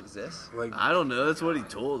 Nortel still exists? like I don't know. That's what he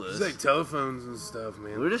told us. it's like telephones and stuff,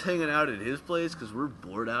 man. We're just hanging out at his place because we're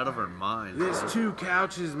bored out of our minds. man. There's 2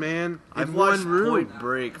 couches, man. I've in watched one room. Point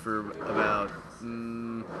Break for about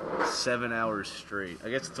 7 hours straight. I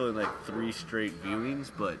guess it's only like 3 straight viewings,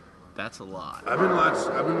 but that's a lot. I've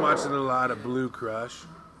been watching a lot of Blue Crush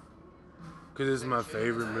because it's my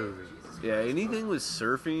favorite movie. Yeah, anything with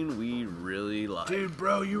surfing, we really like. Dude,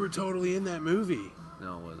 bro, you were totally in that movie.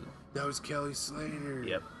 No, it wasn't. That was Kelly Slater.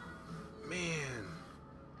 Yep. Man.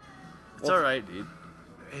 It's all right, dude.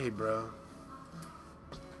 Hey, bro.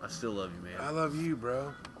 I still love you, I man. love you,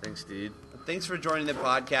 bro. Thanks, dude. Thanks for joining the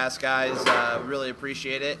podcast, guys. Really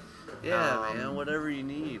appreciate it. Yeah, man. Whatever you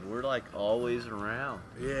need, we're like always around.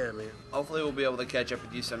 Yeah, man. Hopefully, we'll be able to catch up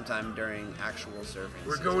with you sometime during actual surfing.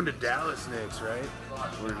 We're season. going to Dallas next, right?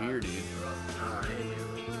 We're here, dude. Hey,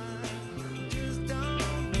 man.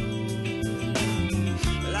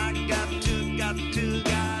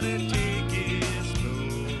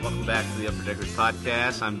 Welcome back to the Upper Deckers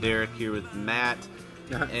podcast. I'm Derek here with Matt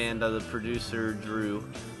and the producer Drew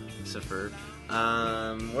Siffer.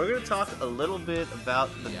 We're going to talk a little bit about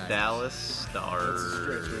the Dallas Stars.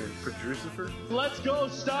 Producer? Let's go,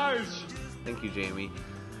 Stars! Thank you, Jamie.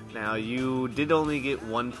 Now, you did only get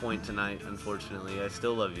 1 point tonight, unfortunately. I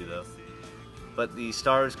still love you, though. But the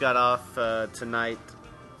Stars got off tonight.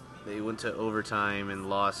 They went to overtime and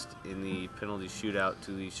lost in the penalty shootout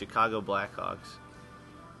to the Chicago Blackhawks.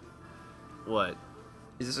 What?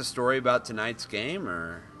 Is this a story about tonight's game,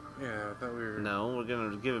 or? Yeah, I thought we were. No, we're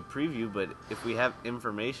going to give a preview, but if we have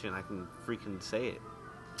information, I can freaking say it.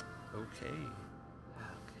 Okay.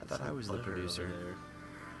 I thought I was the producer.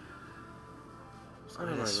 I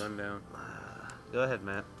don't know my rundown. Go ahead,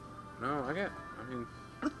 Matt. No,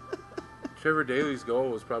 Trevor Daley's goal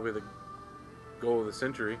was probably the goal of the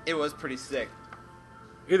century. It was pretty sick.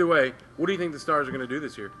 Either way, what do you think the Stars are going to do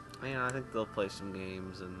this year? Man, I think they'll play some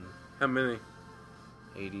games in How many?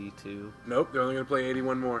 82. Nope, they're only going to play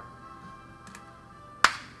 81 more.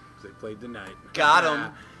 'Cause they played tonight. Got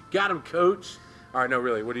 'em. Got him, coach. All right, no,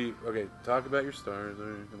 really. What do you... Okay, talk about your Stars. All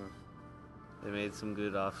right, come on. They made some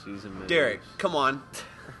good off-season moves. Derek, come on.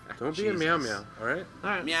 Don't be a meow meow, all right? All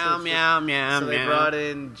right, Meow, so- meow, meow, So they meow. brought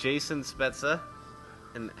in Jason Spezza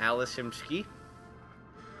and Alice Shimsky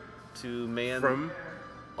to man From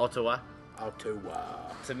Ottawa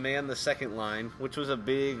Ottawa. to man the second line, which was a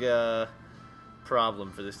big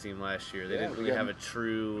problem for this team last year. They Yeah, didn't we really got- have a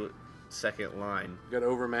true second line. Got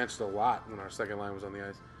overmatched a lot when our second line was on the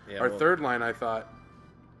ice. Yeah, our well- third line, I thought,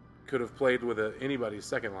 could have played with anybody's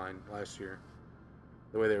second line last year,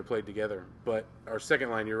 the way they were played together. But our second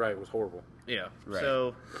line, you're right, was horrible. Yeah. Right.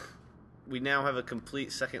 So we now have a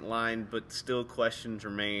complete second line, but still questions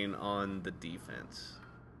remain on the defense.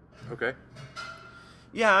 Okay.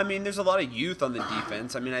 Yeah, I mean, there's a lot of youth on the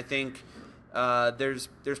defense. I mean, I think there's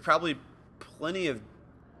probably plenty of,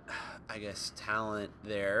 I guess, talent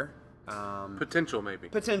there. Potential, maybe.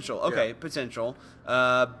 Potential, okay, Yeah. potential.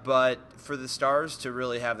 But for the Stars to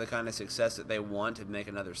really have the kind of success that they want to make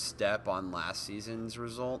another step on last season's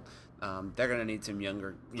result, they're going to need some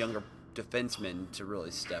younger defensemen to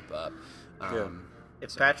really step up.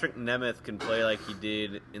 If Patrick Nemeth can play like he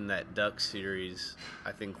did in that Ducks series,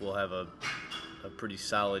 I think we'll have a pretty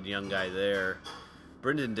solid young guy there.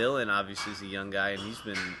 Brendan Dillon obviously is a young guy, and he's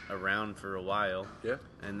been around for a while. Yeah.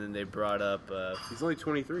 And then they brought up, He's only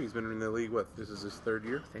 23. He's been in the league, this is his third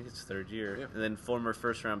year? I think it's third year. Yeah. And then former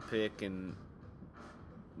first-round pick and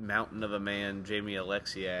mountain of a man, Jamie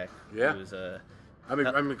Alexiak. Yeah. Who was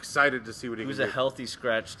I'm excited to see what he he can was do. a healthy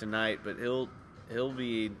scratch tonight, but he'll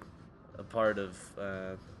be a part of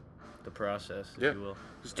the process, if Yeah. you will.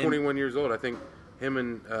 He's 21 years old. I think him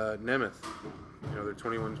and Nemeth, they're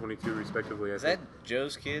 21, 22 respectively. Is that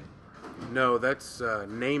Joe's kid? No, that's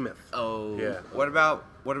Namath. Oh, Yeah. What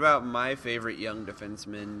about my favorite young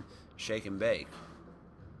defenseman, Shake and Bake?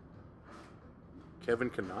 Kevin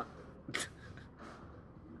Cannot.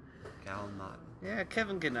 Cal Naughton. Yeah,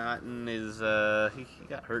 Kevin Connaughton is he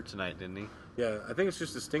got hurt tonight, didn't he? Yeah, I think it's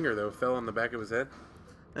just a stinger though. Fell on the back of his head.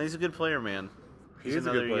 No, he's a good player, man. He's is a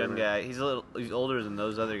another good player, young man. guy. He's older than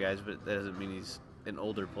those other guys, but that doesn't mean he's an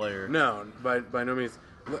older player. No, by no means.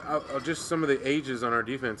 I'll just some of the ages on our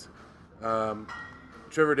defense.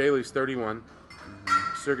 Trevor Daly's 31.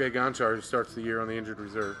 Sergei Gonchar, who starts the year on the injured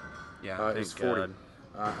reserve, Yeah. is thank 40.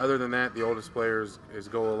 Other than that, the oldest player is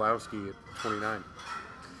Gololowski at 29.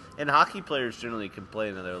 And hockey players generally can play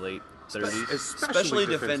in their late 30s. Especially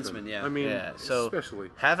defensemen, yeah. I mean, Yeah, so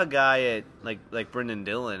especially. have a guy at like Brendan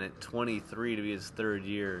Dillon at 23 to be his third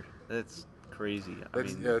year. That's crazy.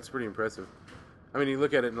 That's pretty impressive. I mean, you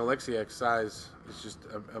look at it, and Alexiak's size is just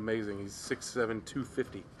amazing. He's 6'7",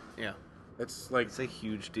 250. yeah, That's like it's a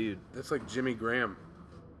huge dude. that's like Jimmy Graham,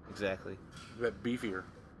 Exactly. but beefier.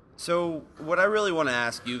 So what I really want to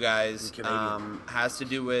ask you guys Canadian. has to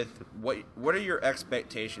do with what are your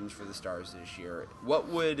expectations for the Stars this year? What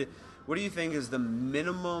do you think is the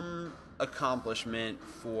minimum accomplishment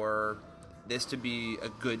for this to be a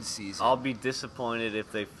good season? I'll be disappointed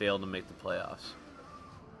if they fail to make the playoffs.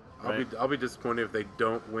 I'll be disappointed if they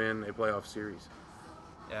don't win a playoff series.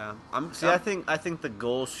 Yeah, I think the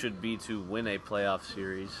goal should be to win a playoff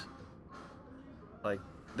series. Like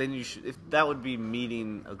then you should. If that would be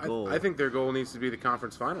meeting a goal. I think their goal needs to be the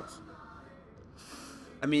conference finals.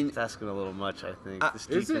 I mean, it's asking a little much. I think this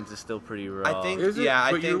is it? defense is still pretty raw. I think Is it? yeah,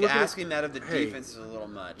 I But you're think looking at- asking that of the Hey, defense is a little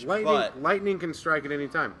much. Lightning can strike at any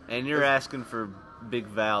time. And you're asking for Big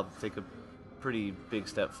Val to take a pretty big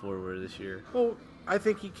step forward this year. Well, I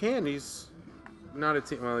think he can. He's not a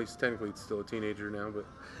teen. Well, he's technically still a teenager now, but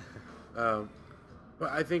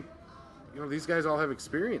I think these guys all have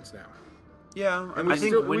experience now. Yeah, And I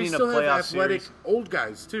think winning we still a have playoff athletic series- old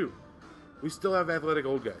guys too. We still have athletic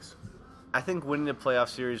old guys. I think winning the playoff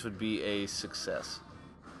series would be a success.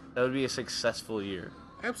 That would be a successful year.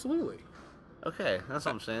 Absolutely. Okay, that's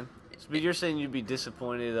what I'm saying. But you're saying you'd be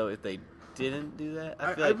disappointed though if they didn't do that?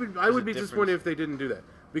 I feel like would there's a be disappointed if they didn't do that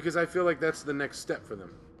because I feel like that's the next step for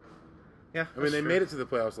them. Yeah, I mean, they made it to the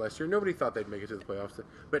playoffs last year. Nobody thought they'd make it to the playoffs,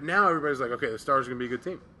 but now everybody's like, okay, the Stars are going to be a good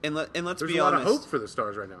team. and let's There's be a lot honest. of hope for the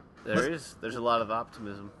Stars right now. There's a lot of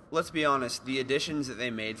optimism. Let's be honest. The additions that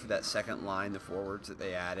they made for that second line, the forwards that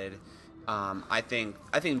they added, I think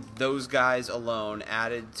those guys alone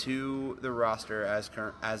added to the roster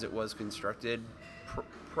as it was constructed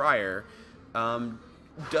prior.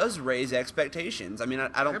 Does raise expectations. I mean,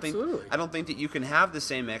 I don't Absolutely. think that you can have the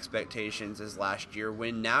same expectations as last year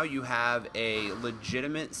when now you have a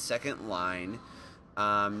legitimate second line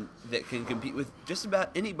that can compete with just about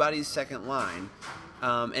anybody's second line,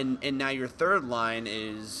 and now your third line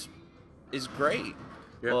is great.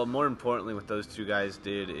 Yeah. Well, more importantly, what those two guys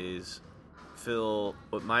did is fill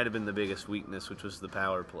what might have been the biggest weakness, which was the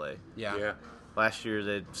power play. Yeah. Last year,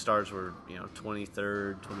 the Stars were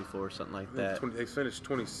 23rd, 24th, something like that. They finished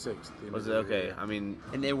 26th. Was it okay? I mean,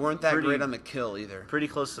 And they weren't that Pretty- great on the kill either. pretty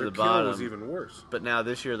close to Their the kill bottom. was even worse. But now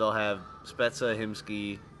this year they'll have Spezza,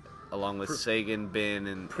 Himsky, along with Sagan, Ben,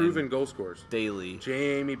 and Proven and goal scorers. Daly.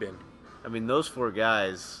 Jamie Benn. I mean, those four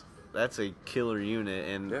guys, that's a killer unit.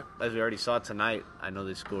 And Yeah. as we already saw tonight, I know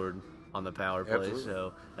they scored on the power play. Absolutely.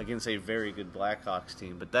 So against a very good Blackhawks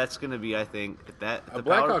team. But that's going to be, I think, if the A power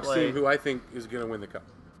Blackhawks play, team who I think is going to win the cup.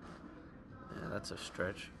 yeah, that's a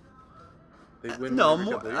stretch. They win No, one every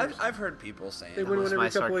more, couple of years. I've heard people saying They that. win That was one my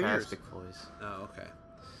every couple of years. sarcastic voice. Oh, okay.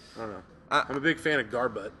 I don't know. I- I'm a big fan of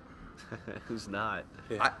Garbutt. Who's not?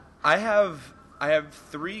 I have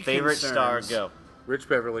three Favorite star, concerns. go. Rich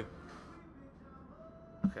Beverly.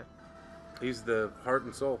 Okay. He's the heart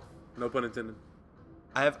and soul. No pun intended.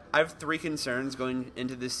 I have three concerns going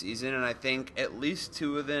into this season, and I think at least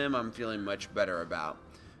two of them I'm feeling much better about.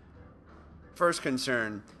 First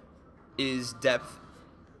concern is depth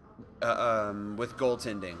with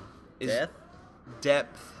goaltending.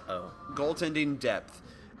 Depth. Oh. Goaltending depth.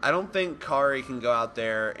 I don't think Kari can go out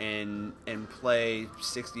there and play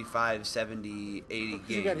 65, 70, 80 games.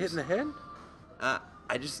 He got hit in the head?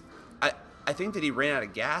 I think that he ran out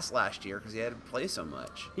of gas last year because he had to play so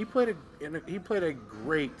much. He played a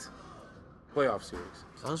great playoff series.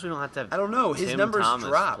 As long as we don't have to have I don't know. His Tim numbers Thomas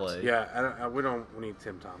dropped. play. Yeah, we don't need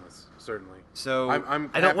Tim Thomas, certainly. So I'm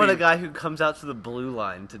I don't want a happy- guy who comes out to the blue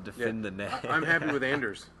line to yeah, defend the net. I'm happy with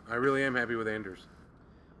Anders. I really am happy with Anders.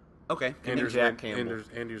 okay, Anders Jack Campbell.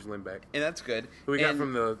 Anders Lindback. and that's good. Who we got And-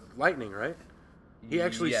 from the Lightning, right? He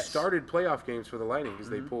actually Yes. started playoff games for the Lightning because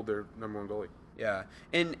they pulled their number one goalie. Yeah,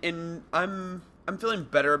 and I'm feeling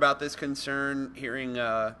better about this concern. Hearing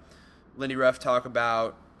Lindy Ruff talk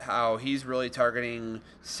about how he's really targeting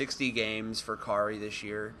 60 games for Kari this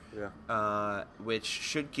year, which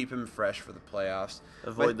should keep him fresh for the playoffs.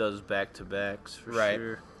 Avoid those back-to-backs for Right.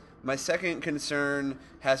 sure. My second concern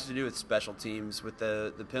has to do with special teams, with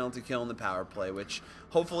the penalty kill and the power play, which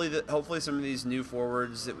hopefully some of these new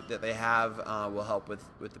forwards that they have will help with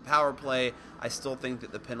the power play. I still think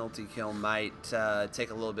that the penalty kill might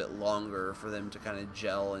take a little bit longer for them to kind of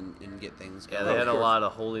gel and get things Yeah, going. they had a course. lot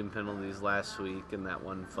of holding penalties last week and that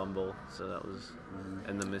one fumble, so that was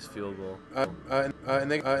and the missed field goal.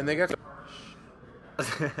 And they got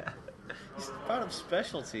He's part of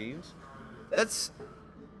special teams. That's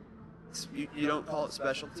you don't call it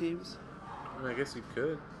special teams? I guess you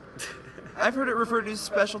could. I've heard it referred to as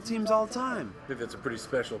special teams all the time. I think that's a pretty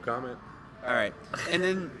special comment. All right, and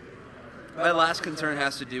then my last concern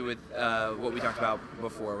has to do with what we talked about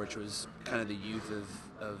before, which was kind of the youth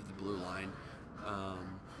of the blue line,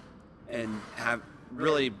 and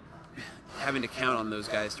having to count on those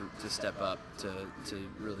guys to step up to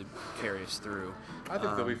really carry us through. I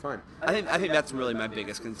think they'll be fine. I think that's really my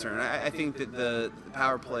biggest concern. I think that the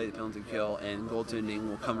power play, the penalty kill, and goaltending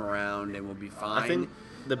will come around and will be fine. I think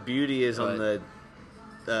the beauty is on But-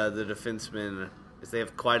 the defensemen is they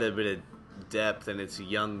have quite a bit of depth, and it's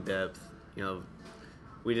young depth. You know,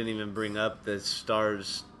 we didn't even bring up the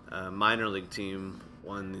Stars minor league team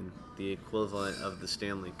won the equivalent of the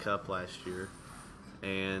Stanley Cup last year,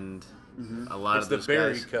 and a lot It's of the those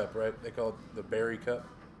Barry guys. Cup, right? They call it the Barry Cup.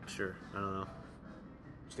 Sure, I don't know.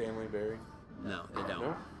 Stanley Barry. no, they don't.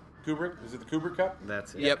 No? Kubrick? Is it the Kubrick Cup?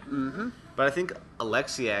 That's it. Yep. Mm-hmm. But I think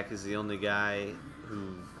Alexiak is the only guy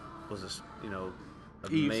who was a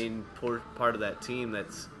Eves. main part of that team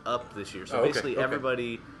that's up this year. So Oh, okay, basically okay.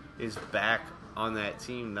 everybody is back on that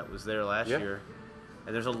team that was there last Yeah. year.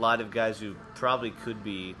 And there's a lot of guys who probably could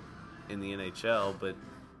be in the NHL, but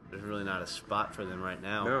there's really not a spot for them right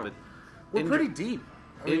now. No. But We're inju- pretty deep.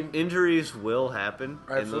 I mean, injuries will happen, and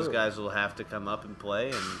those Absolutely. guys will have to come up and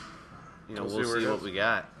play, and We'll we'll see where it see what goes. we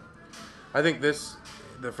got. I think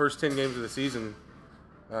the first 10 games of the season,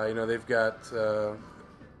 they've got,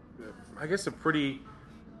 I guess, a pretty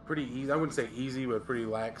easy, I wouldn't say easy, but pretty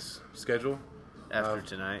lax schedule. After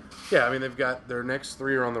tonight, Yeah, I mean, they've got their next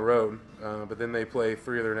 3 are on the road, but then they play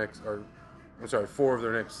 4 of their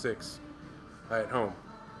next 6 at home.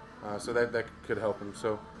 So that could help them.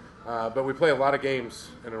 So, but we play a lot of games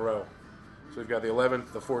in a row. So we've got the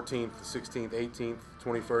 11th, the 14th, the 16th, 18th,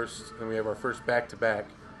 21st, and we have our first back-to-back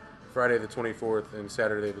Friday the 24th and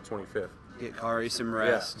Saturday the 25th. Get Kari some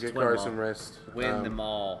rest. Yeah, get Win 'em Carson all. rest. win them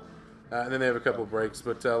all. And then they have a couple of breaks,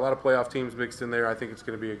 but a lot of playoff teams mixed in there. I think it's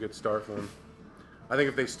going to be a good start for them. I think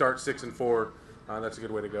if they start 6-4, that's a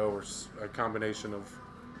good way to go. Or a combination of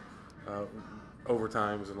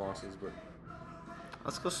overtimes and losses. But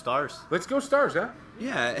Let's go Stars. let's go Stars, huh?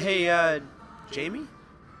 Yeah. Hey, Jamie.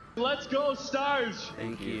 Let's go, Stars!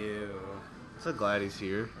 Thank you. So glad he's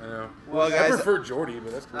here. I know. Well, I guys, prefer Jordy,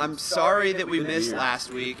 but that's cool. I'm sorry that we missed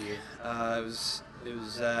last week. It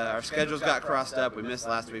was our schedules got crossed up. We missed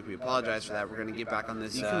last week. We apologize for that. We're gonna get back on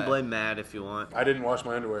this. You can blame Matt if you want. I didn't wash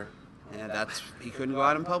my underwear. Yeah, he couldn't go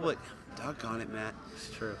out in public. Doggone it, Matt. It's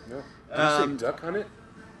true. No. Did you Um, say duck hunt it?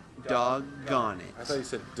 Doggone I it. thought you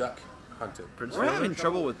said duck hunt it. Prince We're Philip? having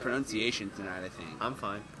trouble with pronunciation tonight, I think. I'm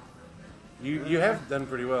fine. You have done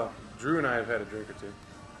pretty well. Drew and I have had a drink or two.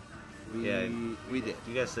 Yeah. We did.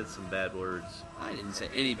 You guys said some bad words. I didn't say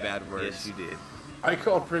any bad words. Yes, you did. I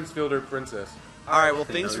called Prince Fielder Princess. All right, well,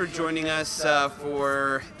 thanks for joining us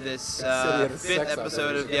for this he had a fifth sex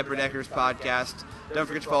episode of operation. the Upper Deckers podcast. Don't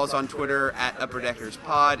forget to follow us on Twitter at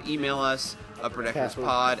UpperDeckersPod. Email us,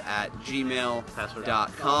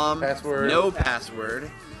 upperdeckerspod@gmail.com. Password. No password.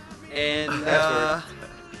 And Password.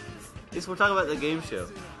 Yes, we're talking about the game show.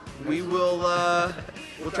 we will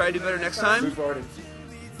we'll try to do better next Who time. farted?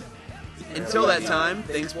 Until that time,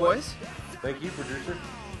 thanks, boys. Thank you, producer.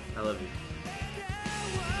 I love you.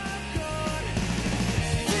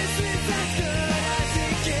 This is after